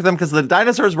dinosaurs back with them? Because the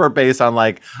dinosaurs were based on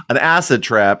like an acid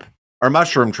trip or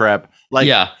mushroom trip, like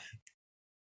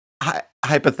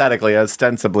hypothetically,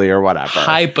 ostensibly, or whatever.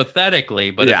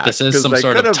 Hypothetically, but if this is some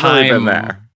sort of time, really been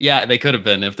there. Yeah, they could have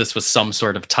been if this was some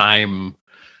sort of time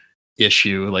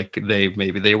issue, like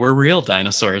maybe they were real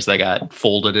dinosaurs that got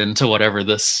folded into whatever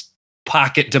this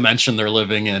pocket dimension they're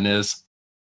living in is.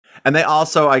 And they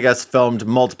also, I guess, filmed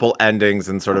multiple endings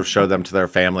and sort of showed them to their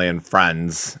family and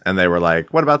friends, and they were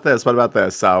like, what about this, what about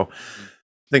this? So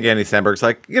I think Andy Samberg's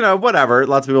like, you know, whatever,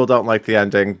 lots of people don't like the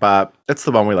ending, but it's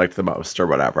the one we liked the most, or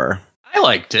whatever. I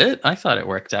liked it. I thought it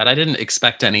worked out. I didn't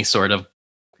expect any sort of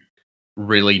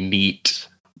really neat,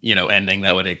 you know, ending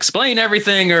that would explain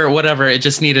everything or whatever. It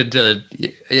just needed to,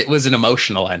 it was an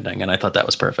emotional ending, and I thought that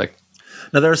was perfect.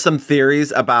 Now, there are some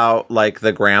theories about like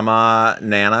the grandma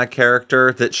Nana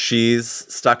character that she's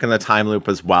stuck in the time loop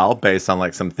as well, based on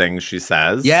like some things she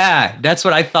says. Yeah, that's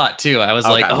what I thought too. I was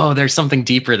like, oh, there's something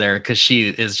deeper there, because she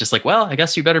is just like, well, I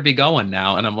guess you better be going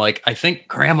now. And I'm like, I think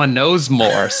grandma knows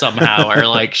more somehow, or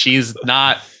like she's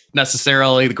not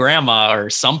necessarily the grandma or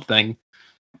something.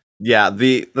 Yeah,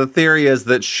 the theory is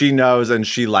that she knows and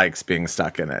she likes being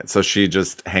stuck in it. So she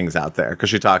just hangs out there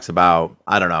because she talks about,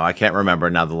 I don't know, I can't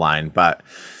remember now the line, but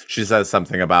she says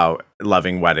something about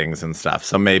loving weddings and stuff.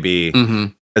 So maybe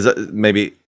is it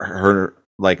maybe her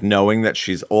like knowing that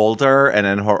she's older, and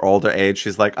in her older age,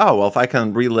 she's like, oh, well, if I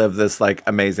can relive this like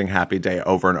amazing happy day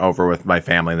over and over with my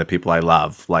family and the people I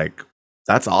love, like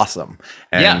that's awesome.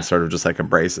 And sort of just like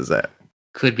embraces it.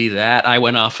 Could be that. I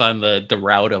went off on the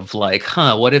route of like,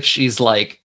 what if she's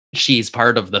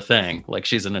part of the thing? Like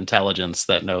she's an intelligence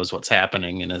that knows what's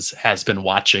happening and has been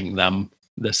watching them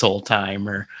this whole time,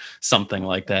 or something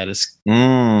like that, is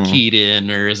keyed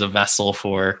in, or is a vessel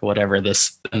for whatever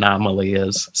this anomaly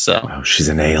is. So she's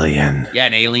an alien. Yeah,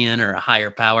 an alien or a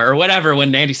higher power or whatever.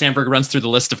 When Andy Samberg runs through the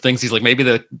list of things, he's like, maybe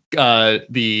the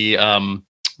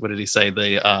what did he say?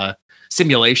 The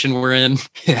simulation we're in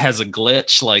has a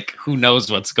glitch. Like, who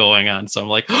knows what's going on? So I'm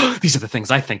like, these are the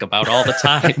things I think about all the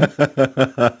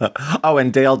time. Oh,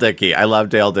 and Dale Dickey. I love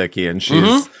Dale Dickey, and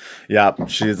she's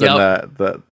she's in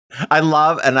the I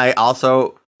love, and I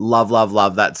also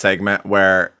love that segment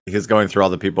where he's going through all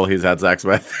the people he's had sex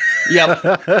with. Yep.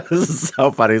 This is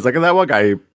so funny. He's like, that one guy,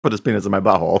 he put his penis in my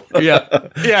butthole. Yeah.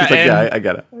 She's like, I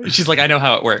get it. She's like, I know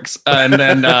how it works. And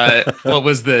then what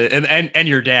was and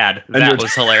your dad? That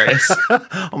was hilarious.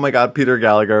 Oh my God, Peter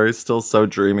Gallagher is still so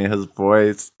dreamy, his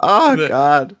voice. Oh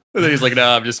God. And then he's like, no,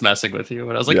 I'm just messing with you.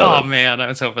 And I was like, oh man, I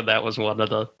was hoping that was one of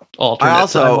the alternate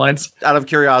timelines. Out of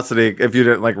curiosity, if you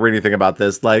didn't like read anything about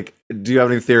this, like, do you have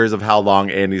any theories of how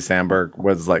long Andy Samberg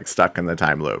was like stuck in the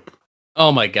time loop?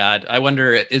 Oh my God. I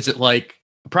wonder, is it like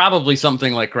probably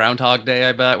something like Groundhog Day,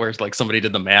 I bet, where it's like somebody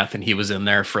did the math and he was in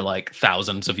there for like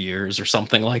thousands of years or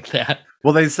something like that.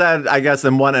 Well, they said, I guess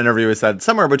in one interview, he said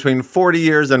somewhere between 40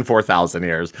 years and 4,000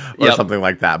 years or something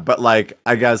like that. But like,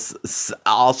 I guess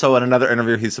also in another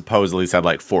interview, he supposedly said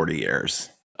like 40 years.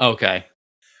 Okay.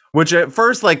 Which at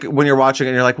first, like when you're watching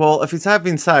it, you're like, well, if he's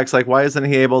having sex, like, why isn't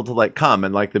he able to like come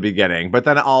in like the beginning? But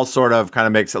then it all sort of kind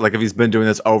of makes it like if he's been doing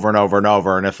this over and over and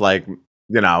over, and if like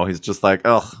you know, he's just like,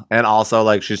 ugh. And also,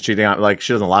 like, she's cheating on, like,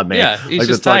 she doesn't love me. Yeah, he's like,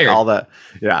 just it's like tired. all that.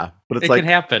 Yeah, but it's It like can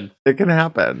happen. it can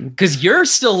happen. Because you're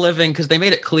still living, because they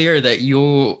made it clear that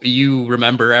you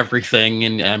remember everything,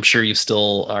 and I'm sure you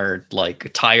still are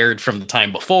like tired from the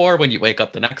time before when you wake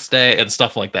up the next day and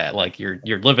stuff like that. Like you're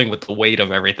living with the weight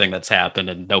of everything that's happened,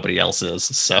 and nobody else is.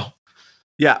 So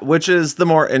Yeah, which is the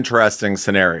more interesting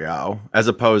scenario, as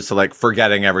opposed to like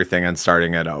forgetting everything and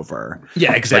starting it over.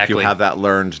 yeah, exactly. Like you have that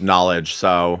learned knowledge.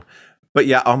 So, but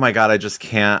yeah, oh my God, I just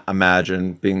can't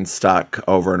imagine being stuck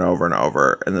over and over and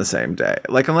over in the same day.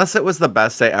 Like, unless it was the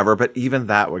best day ever, but even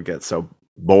that would get so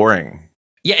boring.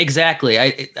 Yeah, exactly.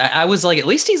 I was like, at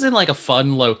least he's in like a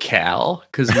fun locale.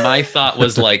 Because my thought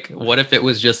was like, what if it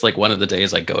was just like one of the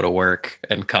days I go to work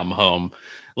and come home?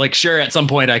 Like, sure, at some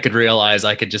point I could realize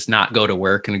I could just not go to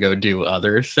work and go do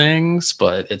other things,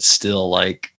 but it's still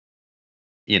like,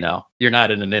 you know, you're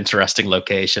not in an interesting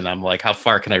location. I'm like, how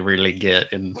far can I really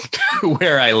get in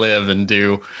where I live and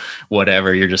do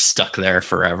whatever? You're just stuck there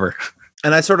forever.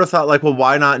 And I sort of thought, like, well,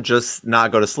 why not just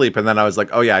not go to sleep? And then I was like,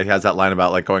 oh, yeah, he has that line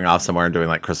about like going off somewhere and doing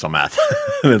like crystal meth.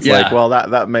 And it's Yeah. like, well,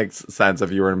 that makes sense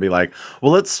if you were to be like,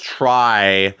 well, let's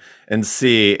try and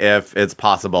see if it's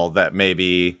possible that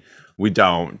maybe we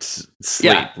don't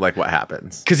sleep. Yeah. Like, what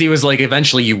happens? Because he was like,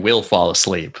 eventually you will fall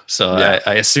asleep. So Yeah.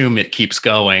 I assume it keeps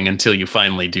going until you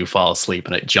finally do fall asleep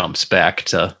and it jumps back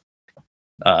to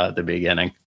the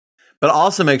beginning. But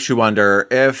also makes you wonder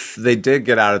if they did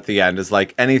get out at the end, is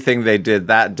like anything they did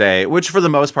that day, which for the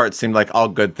most part seemed like all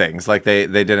good things. Like they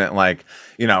didn't like,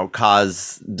 you know,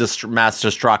 cause mass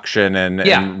destruction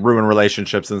and ruin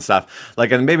relationships and stuff.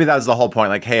 Like, and maybe that was the whole point.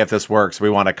 Like, hey, if this works, we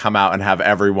want to come out and have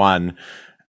everyone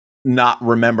not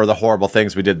remember the horrible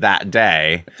things we did that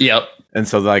day. Yep. And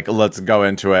so like, let's go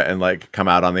into it and like come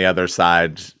out on the other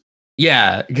side.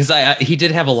 Yeah, because he did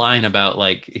have a line about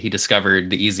like he discovered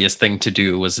the easiest thing to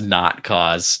do was not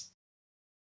cause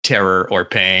terror or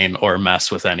pain or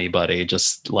mess with anybody.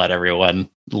 Just let everyone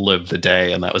live the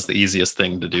day, and that was the easiest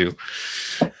thing to do.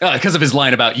 Because of his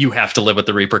line about you have to live with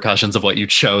the repercussions of what you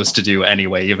chose to do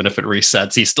anyway, even if it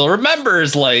resets. He still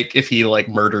remembers, like if he like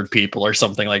murdered people or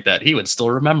something like that, he would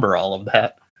still remember all of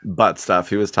that. Butt stuff.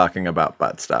 He was talking about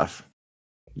butt stuff.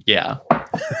 Yeah.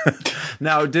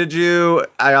 Now,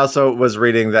 I also was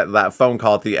reading that phone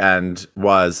call at the end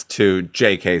was to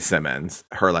J.K. Simmons,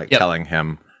 her like telling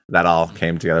him that all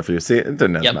came together for you. See, it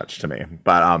didn't as much to me,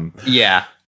 but yeah.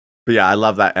 But yeah, I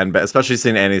love that end bit, especially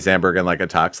seeing Andy Samberg in like a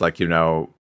tux, like, you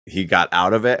know, he got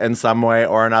out of it in some way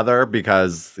or another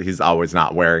because he's always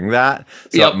not wearing that.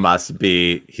 So it must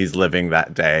be he's living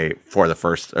that day for the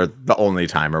first or the only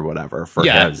time or whatever for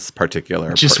his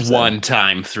particular just person. one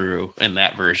time through in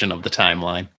that version of the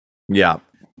timeline. Yeah.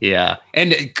 Yeah.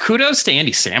 And kudos to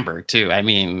Andy Samberg too. I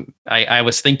mean, I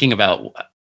was thinking about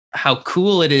how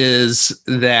cool it is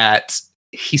that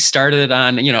he started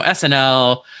on, you know,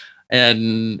 SNL,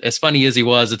 and as funny as he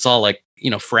was, it's all like, you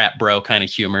know, frat bro kind of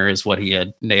humor is what he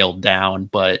had nailed down,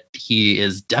 but he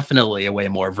is definitely a way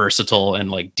more versatile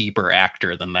and like deeper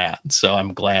actor than that. So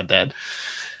I'm glad that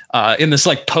in this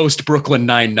like post Brooklyn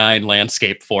Nine-Nine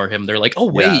landscape for him, they're like, oh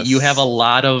wait, you have a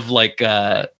lot of like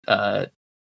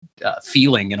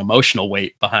feeling and emotional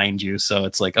weight behind you. So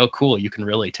it's like, oh cool, you can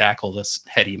really tackle this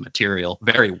heady material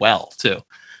very well too.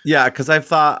 Yeah, because I've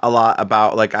thought a lot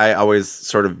about, like, I always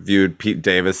sort of viewed Pete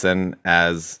Davidson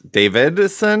as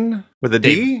Davidson with a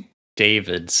D?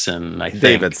 Davidson, I think.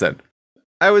 Davidson.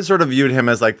 I always sort of viewed him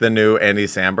as like the new Andy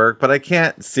Samberg, but I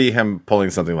can't see him pulling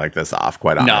something like this off,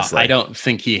 quite honestly. No, I don't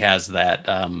think he has that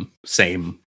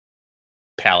same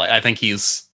palette. I think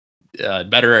he's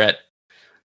better at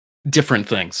different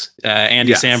things.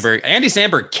 Andy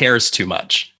Samberg cares too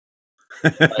much.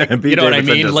 Like, you know what I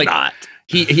mean? Like, not.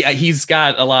 He's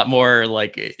got a lot more,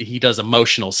 like, he does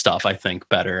emotional stuff, I think,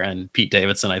 better. And Pete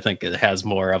Davidson, I think, has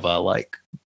more of a, like,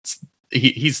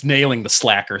 he's nailing the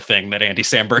slacker thing that Andy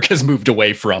Samberg has moved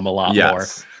away from a lot more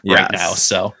right now.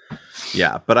 So,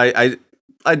 yeah, but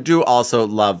I do also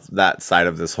love that side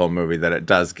of this whole movie, that it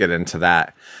does get into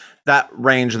that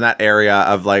range and that area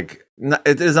of like,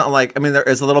 it isn't like, I mean, there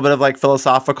is a little bit of like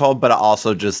philosophical, but it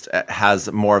also just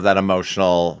has more of that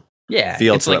emotional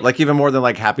feel to it, like even more than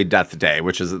like Happy Death Day,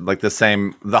 which is like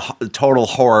the total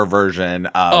horror version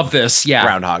of this,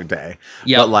 Groundhog Day.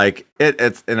 Yeah, but like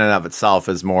it's in and of itself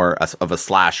is more of a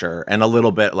slasher and a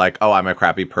little bit like, oh, I'm a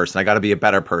crappy person. I got to be a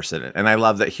better person. And I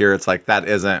love that here. It's like, that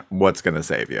isn't what's going to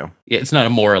save you. Yeah, it's not a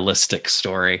moralistic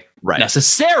story. Right.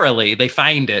 Necessarily, they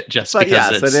find it just But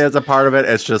because yes, it is a part of it.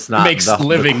 It's just not makes the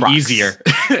living crux. easier.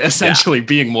 Essentially,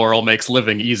 being moral makes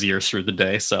living easier through the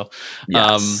day. So,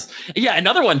 Yes. yeah,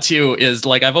 another one too is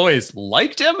like I've always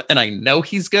liked him, and I know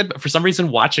he's good, but for some reason,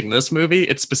 watching this movie,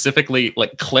 it specifically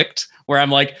like clicked where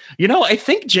I'm like, I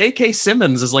think J.K.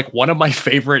 Simmons is like one of my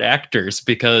favorite actors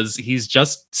because he's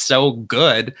just so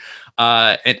good.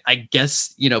 And I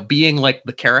guess, being like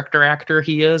the character actor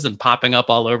he is and popping up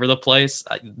all over the place,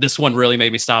 this one really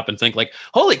made me stop and think like,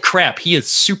 holy crap, he is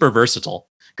super versatile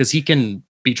because he can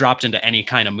be dropped into any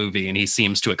kind of movie and he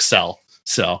seems to excel.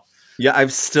 So Yeah,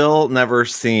 I've still never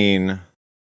seen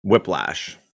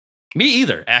Whiplash. me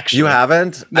either, actually. You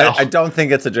haven't? No. I don't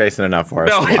think it's adjacent enough for us.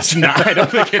 No, to watch. it's not. I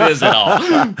don't think it is at all.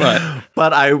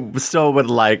 But I still would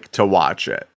like to watch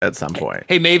it at some point.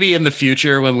 hey, maybe in the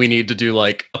future when we need to do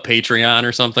like a Patreon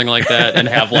or something like that and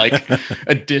have like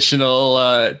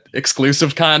additional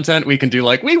exclusive content, we can do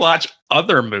like we watch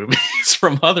other movies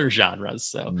from other genres.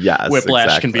 So Yes,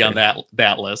 Whiplash can be exactly. on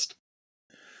that list.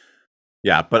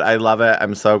 Yeah, but I love it.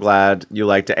 I'm so glad you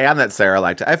liked it and that Sarah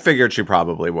liked it. I figured she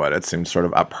probably would. It seems sort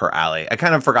of up her alley. I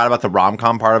kind of forgot about the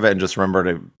rom-com part of it and just remembered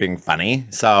it being funny.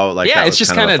 So like, Yeah, that it's was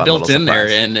just a kind of fun built little in there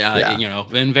surprise.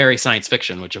 and, and very science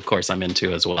fiction, which of course I'm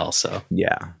into as well. So,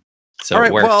 Yeah. so All it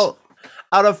right. works. Well,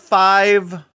 out of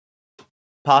 5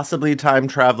 possibly time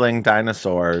traveling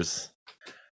dinosaurs,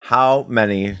 how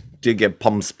many do you give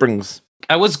Palm Springs?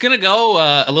 I was going to go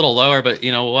a little lower, but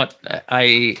you know what?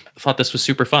 I thought this was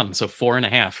super fun. So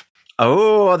 4.5.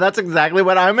 Oh, that's exactly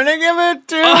what I'm gonna give it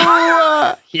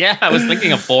to. Yeah, I was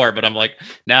thinking of 4, but I'm like,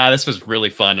 nah, this was really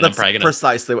fun. And That's I'm probably going to.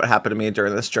 precisely what happened to me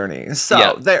during this journey. So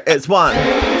Yeah. there is one.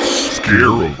 Scare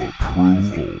of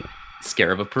approval.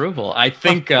 Scare of approval. I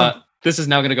think this is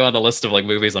now going to go on the list of like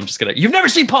movies. I'm just going to, you've never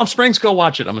seen Palm Springs? Go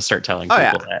watch it. I'm going to start telling Oh,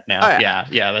 people yeah. that now. Oh, yeah.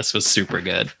 Yeah. This was super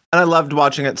good. And I loved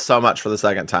watching it so much for the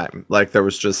second time. Like there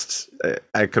was just,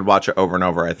 I could watch it over and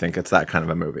over. I think it's that kind of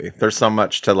a movie. There's so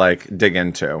much to like dig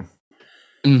into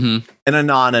Mm-hmm. in a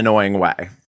non-annoying way.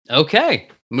 Okay.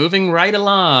 Moving right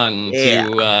along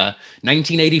to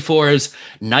 1984's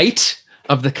Night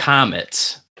of the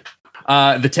Comet.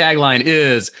 The tagline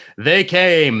is, they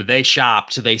came, they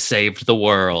shopped, they saved the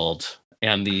world.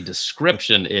 And the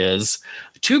description is,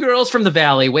 2 girls from the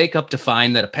valley wake up to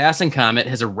find that a passing comet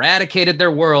has eradicated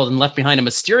their world and left behind a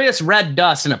mysterious red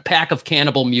dust and a pack of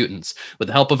cannibal mutants. With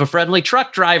the help of a friendly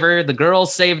truck driver, the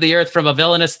girls save the earth from a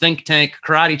villainous think tank,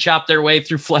 karate chop their way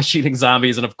through flesh-eating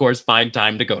zombies, and of course find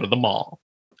time to go to the mall.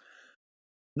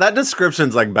 That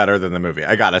description's like better than the movie,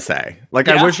 I gotta say. Like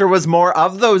Yeah. I wish there was more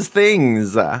of those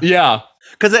things. Yeah.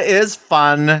 Because it is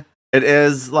fun. It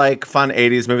is like fun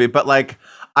 80s movie, but like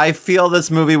I feel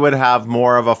this movie would have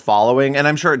more of a following, and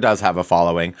I'm sure it does have a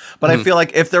following, but I feel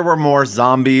like if there were more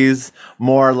zombies,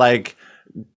 more like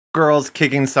girls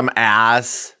kicking some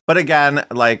ass, but again,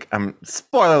 like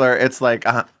spoiler alert, it's like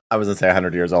I was gonna say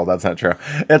 100 years old, that's not true.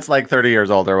 It's like 30 years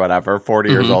old or whatever, 40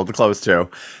 years old, close to.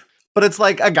 But it's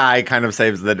like a guy kind of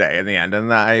saves the day in the end,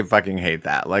 and I fucking hate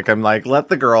that. Like I'm like, let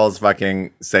the girls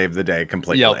fucking save the day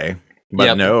completely. Yep. But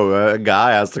Yep. no, a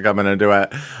guy has to come in and do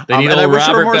it. They need and I old wish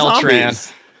there were Robert more Beltran.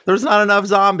 zombies. There's not enough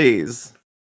zombies.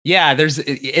 Yeah, it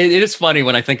is funny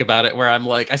when I think about it, where I'm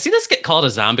like, I see this get called a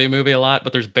zombie movie a lot,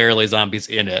 but there's barely zombies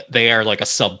in it. They are like a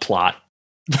subplot.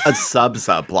 A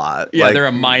subplot. Yeah, Like- they're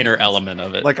a minor element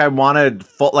of it. Like I wanted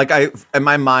full. Like in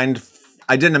my mind,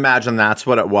 I didn't imagine that's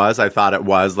what it was. I thought it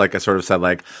was like I sort of said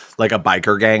like a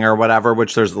biker gang or whatever.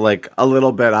 Which there's like a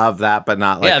little bit of that, but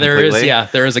not like yeah, there completely. is. Yeah,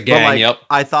 there is a But gang. like, Yep.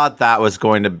 I thought that was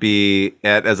going to be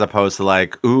it, as opposed to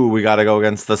like, ooh, we got to go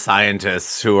against the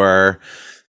scientists who are,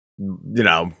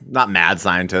 not mad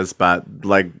scientists, but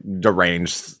like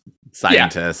deranged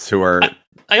scientists who are.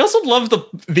 I also love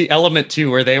the element too,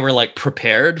 where they were like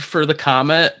prepared for the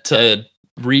comet to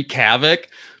wreak havoc,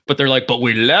 but they're like, but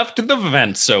we left the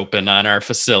vents open on our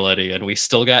facility and we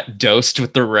still got dosed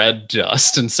with the red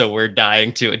dust, and so we're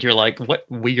dying too. And you're like, what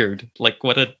weird? Like,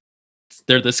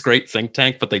 they're this great think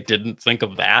tank, but they didn't think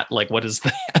of that. Like, what is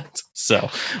that? So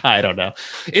I don't know.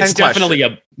 It's And definitely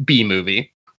a B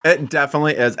movie. It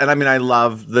definitely is. And I mean, I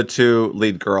love the 2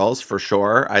 lead girls for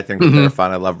sure. I think that they're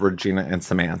fun. I love Regina and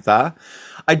Samantha.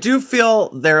 I do feel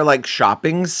their like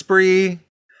shopping spree.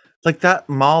 Like that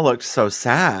mall looked so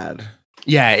sad.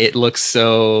 Yeah, it looks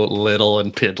so little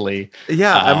and piddly.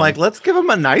 Yeah, I'm Um, like, let's give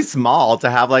them a nice mall to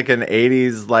have like an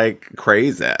 80s like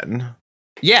craze in.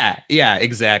 Yeah,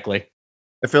 exactly.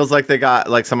 It feels like they got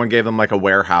like someone gave them like a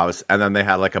warehouse, and then they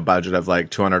had like a budget of like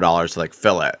 $200 to like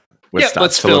fill it with stuff.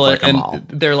 Let's to fill look it. like a And mall.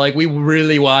 they're like, we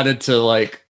really wanted to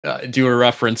like do a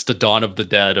reference to Dawn of the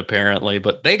Dead, apparently,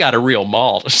 but they got a real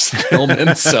mall to just film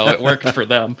in, so it worked for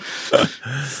them.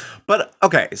 But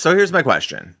okay, so here's my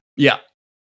question. Yeah.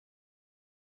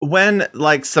 When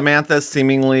like Samantha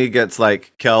seemingly gets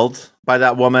like killed by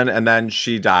that woman and then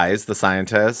she dies, the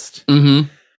scientist, Mm-hmm.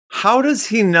 how does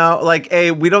he know? Like,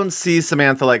 we don't see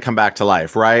Samantha like come back to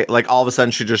life, right? Like all of a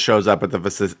sudden she just shows up at the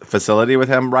facility with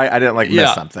him, right? I didn't like miss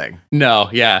Yeah. something. No,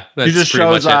 yeah. He just pretty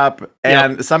shows much it. up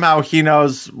and somehow he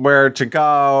knows where to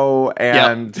go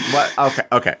and what.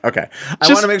 Okay. I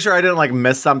Just- want to make sure I didn't like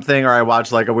miss something or I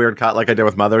watched like a weird cut like I did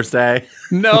with Mother's Day.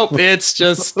 Nope, it's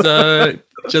just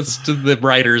the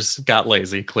writers got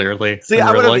lazy, clearly. See, And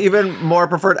I were would have like, even more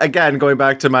preferred, again, going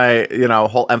back to my,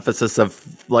 whole emphasis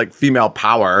of like female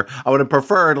power. I would have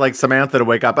preferred like Samantha to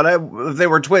wake up, but if they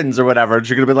were twins or whatever,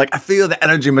 she could have been like, I feel the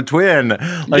energy of my twin.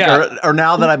 Like, Yeah. or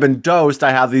now that I've been dosed,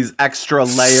 I have these extra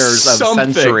layers of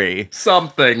sensory.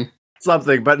 Something.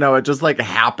 But no, it just like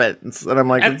happens. And I'm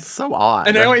like, And- it's so odd.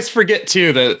 And I always forget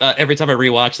too that every time I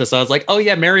rewatch this, I was like, "Oh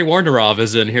yeah, Mary Warnerov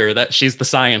is in here. That she's the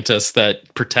scientist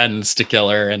that pretends to kill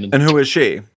her, and And who is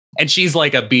she? she's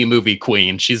like a B movie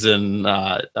queen. She's in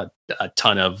a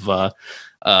ton of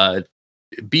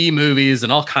B movies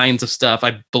and all kinds of stuff.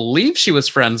 I believe she was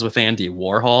friends with Andy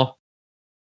Warhol,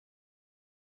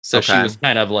 so she Okay. was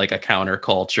kind of like a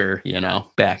counterculture,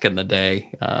 back in the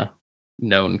day,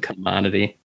 known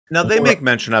commodity. Now they make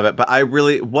mention of it, but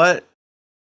what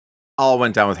all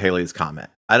went down with Haley's Comet?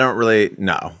 I don't really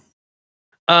know.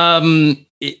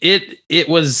 It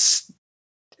was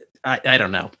I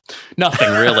don't know,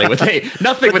 nothing really with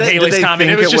nothing But with did Haley's they Comet.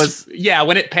 It think was it just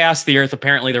when it passed the Earth.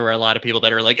 Apparently, there were a lot of people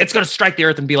that are like, it's going to strike the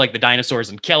Earth and be like the dinosaurs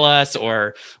and kill us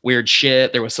or weird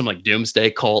shit. There was some like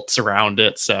doomsday cults around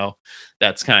it, so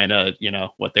that's kind of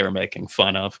what they were making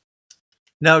fun of.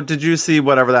 Now, did you see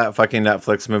whatever that fucking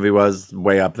Netflix movie was,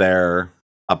 Way Up There,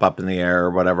 Up in the Air,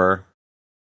 or whatever,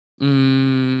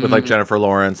 with like Jennifer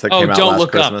Lawrence that came out Don't last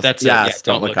Look Christmas? Up. That's yes, it.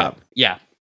 Yeah, Don't Look Up. Yeah,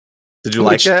 Did you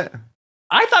like it?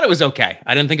 I thought it was okay.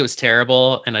 I didn't think it was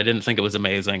terrible, and I didn't think it was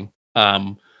amazing.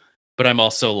 But I'm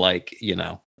also like,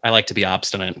 I like to be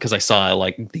obstinate because I saw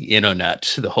like the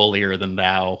internet, the holier than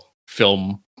thou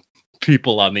film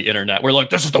people on the internet were like,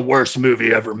 this is the worst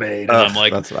movie ever made. And I'm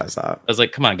like, that's what I thought. I was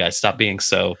like, come on, guys, stop being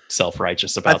so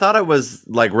self-righteous about I thought it was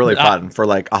like really fun for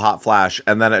like a hot flash,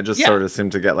 and then it just sort of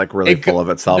seemed to get like really full of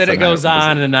itself. Then it and goes was-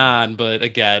 on and on, but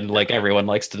again, like everyone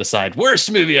likes to decide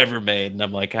worst movie ever made, and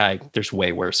I'm like, there's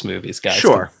way worse movies, guys.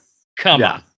 Sure. Come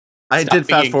Yeah. on. I Stop did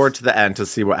fast being- forward to the end to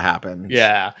see what happened.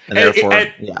 Yeah. And therefore,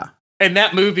 and And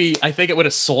that movie, I think it would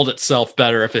have sold itself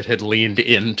better if it had leaned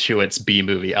into its B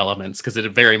movie elements, because it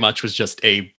very much was just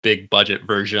a big budget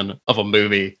version of a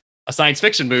movie, a science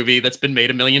fiction movie that's been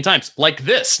made a million times, like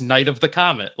this Night of the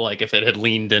Comet. Like if it had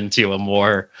leaned into a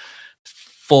more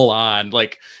full on,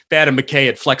 like if Adam McKay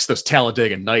had flexed those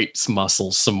Talladega Nights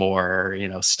muscles some more,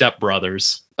 Step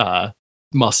Brothers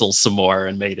muscles some more,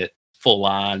 and made it full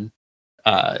on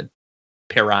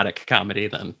parodic comedy,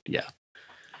 then yeah.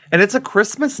 And it's a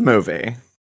Christmas movie.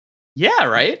 Yeah,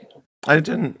 right? I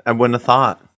wouldn't have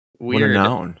thought. Would have Weird.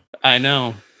 known. I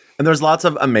know. And there's lots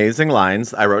of amazing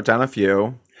lines. I wrote down a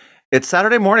few. It's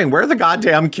Saturday morning. Where are the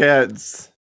goddamn kids?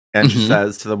 And she Mhm.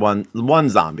 says to the one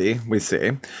zombie we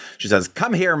see, she says,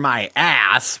 "Come here, my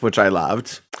ass," which I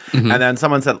loved. Mhm. And then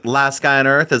someone said, "Last guy on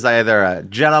earth is either a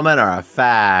gentleman or a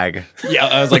fag." Yeah,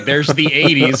 I was like, there's the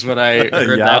 80s when I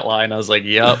heard Yep. that line. I was like,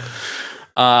 yep.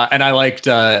 And I liked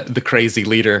the crazy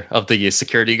leader of the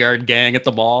security guard gang at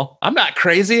the mall. I'm not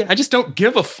crazy. I just don't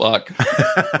give a fuck.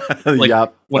 Like,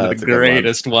 Yep. One of that's the a good one.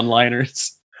 greatest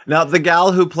one-liners. Now, the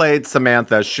gal who played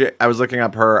Samantha, I was looking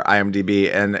up her IMDb,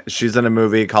 and she's in a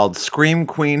movie called Scream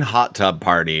Queen Hot Tub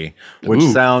Party, which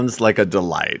Ooh. sounds like a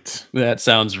delight. That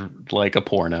sounds like a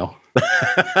porno.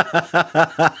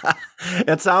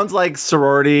 It sounds like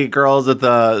sorority girls at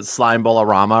the Slime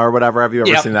Bowl-orama or whatever. Have you ever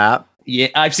Yep. seen that? Yeah,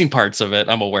 I've seen parts of it.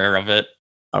 I'm aware of it.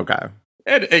 Okay.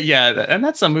 And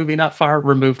that's a movie not far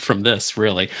removed from this,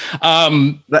 really.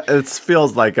 It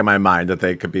feels like in my mind that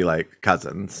they could be like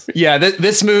cousins. Yeah,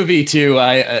 this movie too.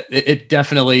 It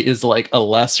definitely is like a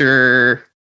lesser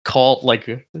cult. Like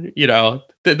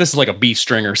this is like a B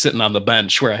stringer sitting on the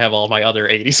bench where I have all my other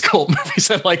 '80s cult movies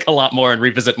I like a lot more and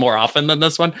revisit more often than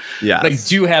this one. Yeah. But I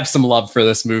do have some love for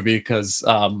this movie because,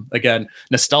 again,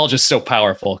 nostalgia is so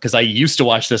powerful. Because I used to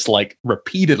watch this like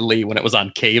repeatedly when it was on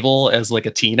cable as like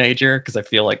a teenager. Because I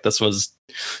feel like this was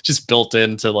just built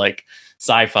into like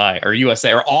Sci-Fi or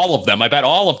USA or all of them. I bet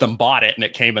all of them bought it and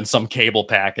it came in some cable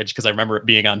package because I remember it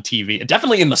being on TV.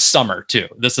 Definitely in the summer too.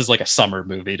 This is like a summer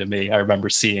movie to me. I remember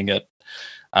seeing it,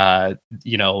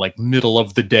 like middle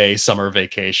of the day summer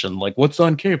vacation. Like, what's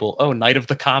on cable? Oh, Night of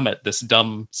the Comet, this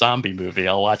dumb zombie movie.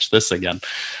 I'll watch this again.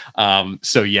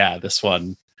 So yeah, this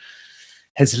one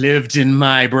has lived in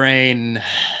my brain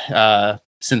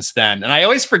since then. And I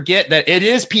always forget that it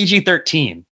is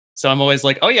PG-13. So I'm always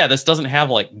like, oh yeah, this doesn't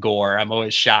have like gore. I'm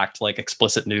always shocked, like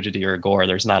explicit nudity or gore.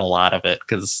 There's not a lot of it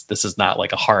because this is not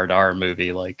like a hard R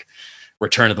movie like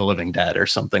Return of the Living Dead or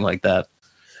something like that.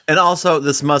 And also,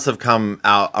 this must have come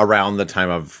out around the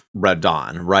time of Red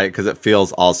Dawn, right? Because it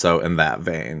feels also in that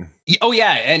vein. Oh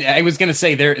yeah, and I was gonna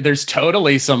say there's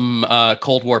totally some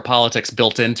Cold War politics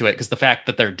built into it because the fact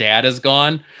that their dad is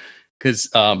gone, because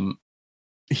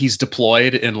he's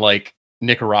deployed in like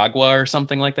Nicaragua or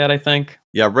something like that, I think.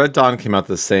 Yeah, Red Dawn came out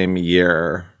the same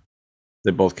year.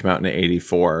 They both came out in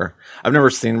 '84. I've never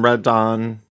seen Red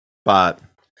Dawn, but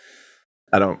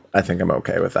I think I'm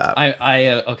okay with that.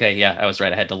 Okay, yeah, I was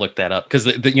right. I had to look that up because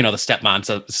the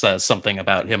stepmom says something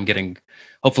about him getting,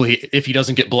 hopefully, if he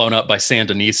doesn't get blown up by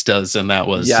Sandinistas, and that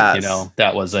was,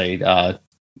 that was a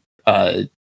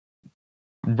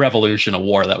revolution, a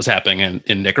war that was happening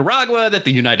in Nicaragua that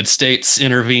the United States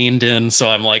intervened in. So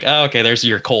I'm like, oh, okay, there's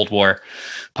your Cold War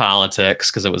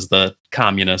politics because it was the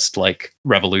communist like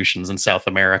revolutions in South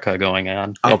America going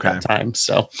on at that time.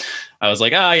 So I was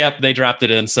like, oh, yep, they dropped it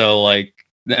in. So like,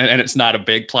 and it's not a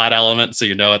big plot element. So,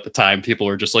 at the time people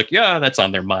were just like, yeah, that's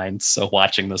on their minds. So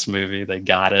watching this movie, they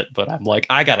got it. But I'm like,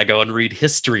 I got to go and read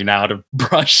history now to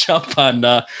brush up on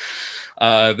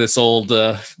this old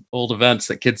events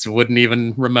that kids wouldn't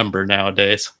even remember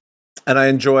nowadays. And I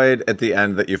enjoyed at the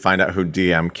end that you find out who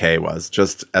DMK was,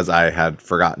 just as I had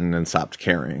forgotten and stopped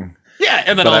caring. Yeah,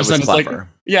 and then all of a sudden it's like,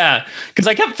 yeah, because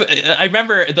I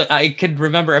could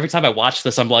remember every time I watched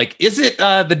this, I'm like, is it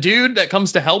the dude that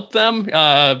comes to help them?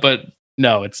 But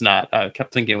no, it's not. I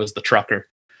kept thinking it was the trucker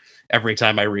every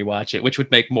time I rewatch it, which would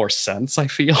make more sense, I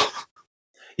feel.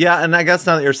 Yeah, and I guess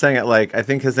now that you're saying it, like, I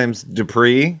think his name's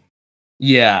Dupree.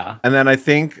 Yeah. And then I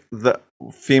think the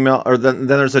female, or then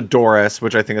there's a Doris,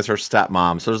 which I think is her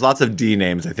stepmom. So there's lots of D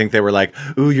names. I think they were like,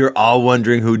 ooh, you're all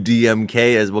wondering who DMK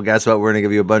is. Well, guess what? We're going to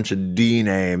give you a bunch of D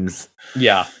names.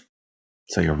 Yeah.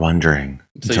 So you're wondering.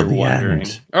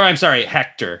 Or I'm sorry,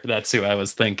 Hector. That's who I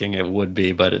was thinking it would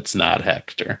be, but it's not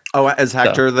Hector. Oh, is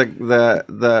Hector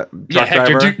the truck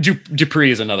Hector driver?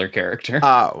 Dupree is another character.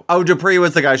 Oh, Dupree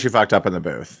was the guy she fucked up in the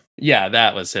booth. Yeah,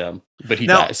 that was him. But he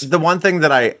dies. The one thing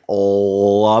that I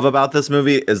love about this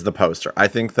movie is the poster. I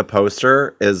think the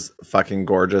poster is fucking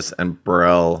gorgeous and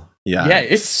brilliant. Yeah,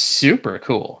 it's super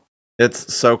cool.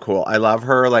 It's so cool. I love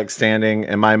her like standing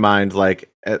in my mind like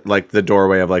at like the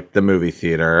doorway of like the movie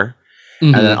theater.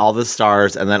 Mm-hmm. And then all the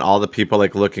stars and then all the people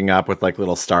like looking up with like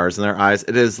little stars in their eyes.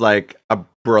 It is like a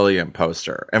brilliant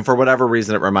poster. And for whatever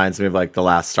reason it reminds me of like The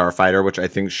Last Starfighter, which I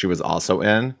think she was also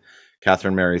in.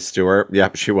 Catherine Mary Stewart.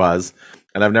 Yep, she was.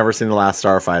 And I've never seen The Last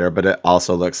Starfighter, but it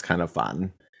also looks kind of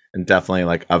fun and definitely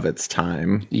like of its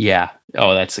time. Yeah.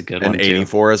 Oh, that's a good one. And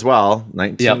 84 as well.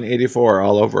 1984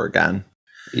 all over again.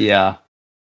 Yeah.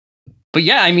 But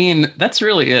yeah, I mean, that's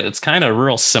really it. It's kind of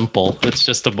real simple. It's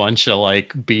just a bunch of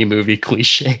like B-movie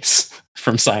cliches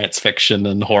from science fiction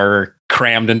and horror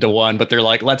crammed into one, but they're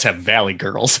like, let's have Valley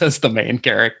Girls as the main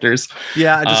characters.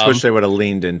 Yeah, I just wish they would have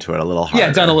leaned into it a little harder.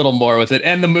 Yeah, done a little more with it.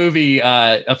 And the movie,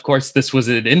 of course, this was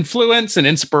an influence and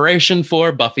inspiration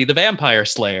for Buffy the Vampire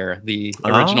Slayer, the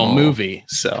original movie.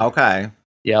 So okay.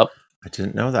 Yep. I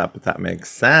didn't know that, but that makes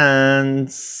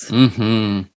sense.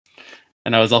 Mm-hmm.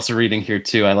 And I was also reading here,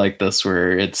 too, I like this,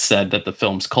 where it said that the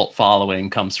film's cult following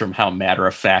comes from how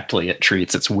matter-of-factly it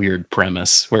treats its weird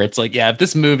premise, where it's like, yeah, if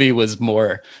this movie was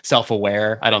more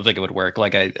self-aware, I don't think it would work.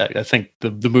 Like, I think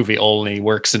the movie only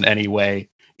works in any way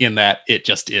in that it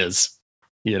just is.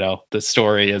 The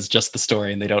story is just the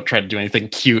story, and they don't try to do anything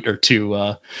cute or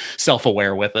too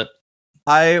self-aware with it.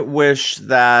 I wish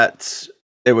that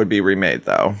it would be remade,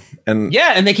 though. And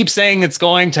yeah, and they keep saying it's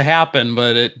going to happen,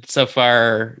 but so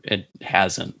far it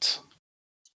hasn't.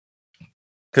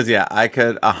 Because yeah, I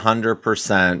could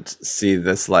 100% see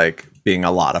this like being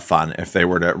a lot of fun if they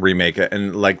were to remake it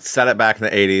and like set it back in the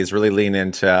 80s, really lean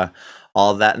into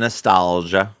all that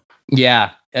nostalgia.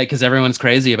 Yeah, because everyone's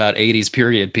crazy about 80s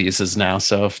period pieces now.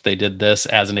 So if they did this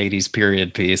as an 80s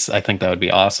period piece, I think that would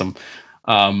be awesome.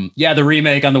 Yeah, the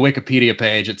remake on the Wikipedia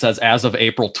page, it says as of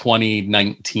April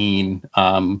 2019,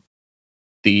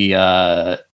 the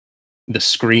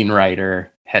screenwriter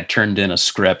had turned in a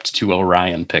script to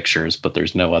Orion Pictures, but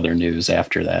there's no other news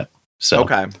after that. So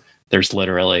okay. there's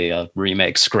literally a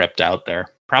remake script out there.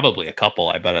 Probably a couple,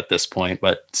 I bet, at this point,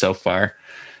 but so far.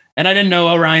 And I didn't know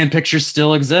Orion Pictures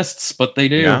still exists, but they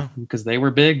do, because they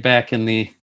were big back in the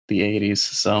 80s.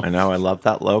 So I know, I love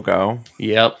that logo.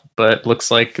 Yep, but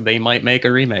looks like they might make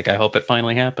a remake. I hope it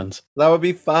finally happens. That would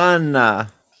be fun.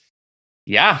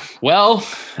 Yeah, well,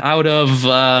 out of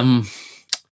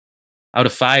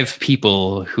 5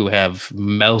 people who have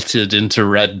melted into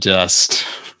red dust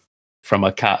from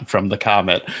the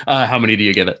comet, how many do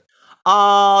you give it?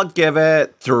 I'll give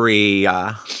it 3.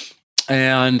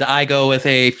 And I go with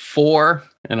a 4,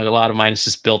 and a lot of mine is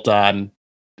just built on.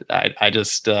 I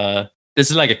just this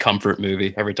is like a comfort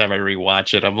movie. Every time I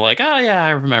rewatch it, I'm like, oh yeah, I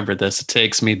remember this. It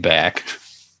takes me back.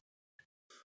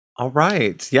 All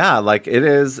right, yeah, like it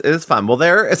is fun. Well,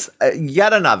 there is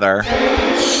yet another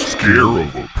Scare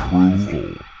of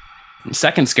approval.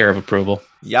 Second scare of approval.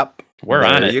 Yep, We're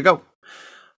on it. There you go.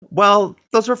 Well,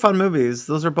 those were fun movies.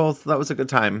 Those are both. That was a good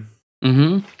time.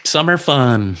 Mm-hmm. Summer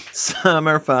fun.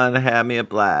 Summer fun. Had me a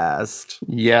blast.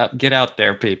 Yeah, get out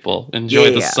there, people.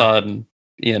 Enjoy the sun.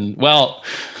 Well,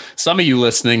 some of you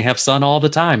listening have sun all the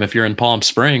time. If you're in Palm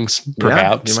Springs,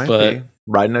 perhaps, you might but be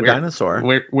riding a dinosaur.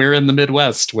 We're in the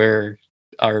Midwest where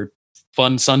our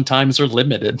fun sun times are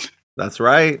limited. That's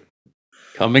right.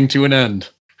 Coming to an end.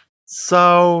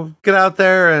 So get out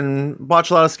there and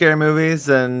watch a lot of scary movies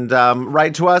and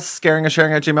write to us,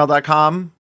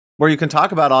 scaringisharing@gmail.com, where you can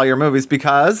talk about all your movies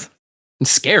because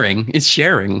scaring is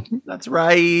sharing. That's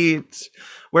right.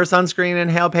 Wear sunscreen and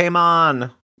hail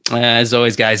Paimon. As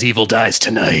always, guys, evil dies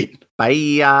tonight.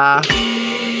 Bye.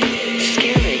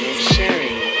 Scaring is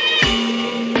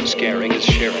sharing. Scaring is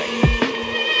sharing.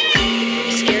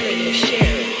 Scaring is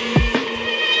sharing.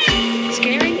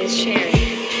 Scaring is sharing.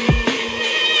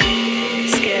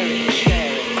 Scaring is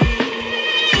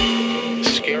sharing.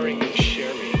 Scaring is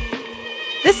sharing.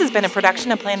 This has been a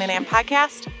production of Planet Amp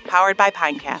Podcast, powered by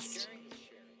Pinecast.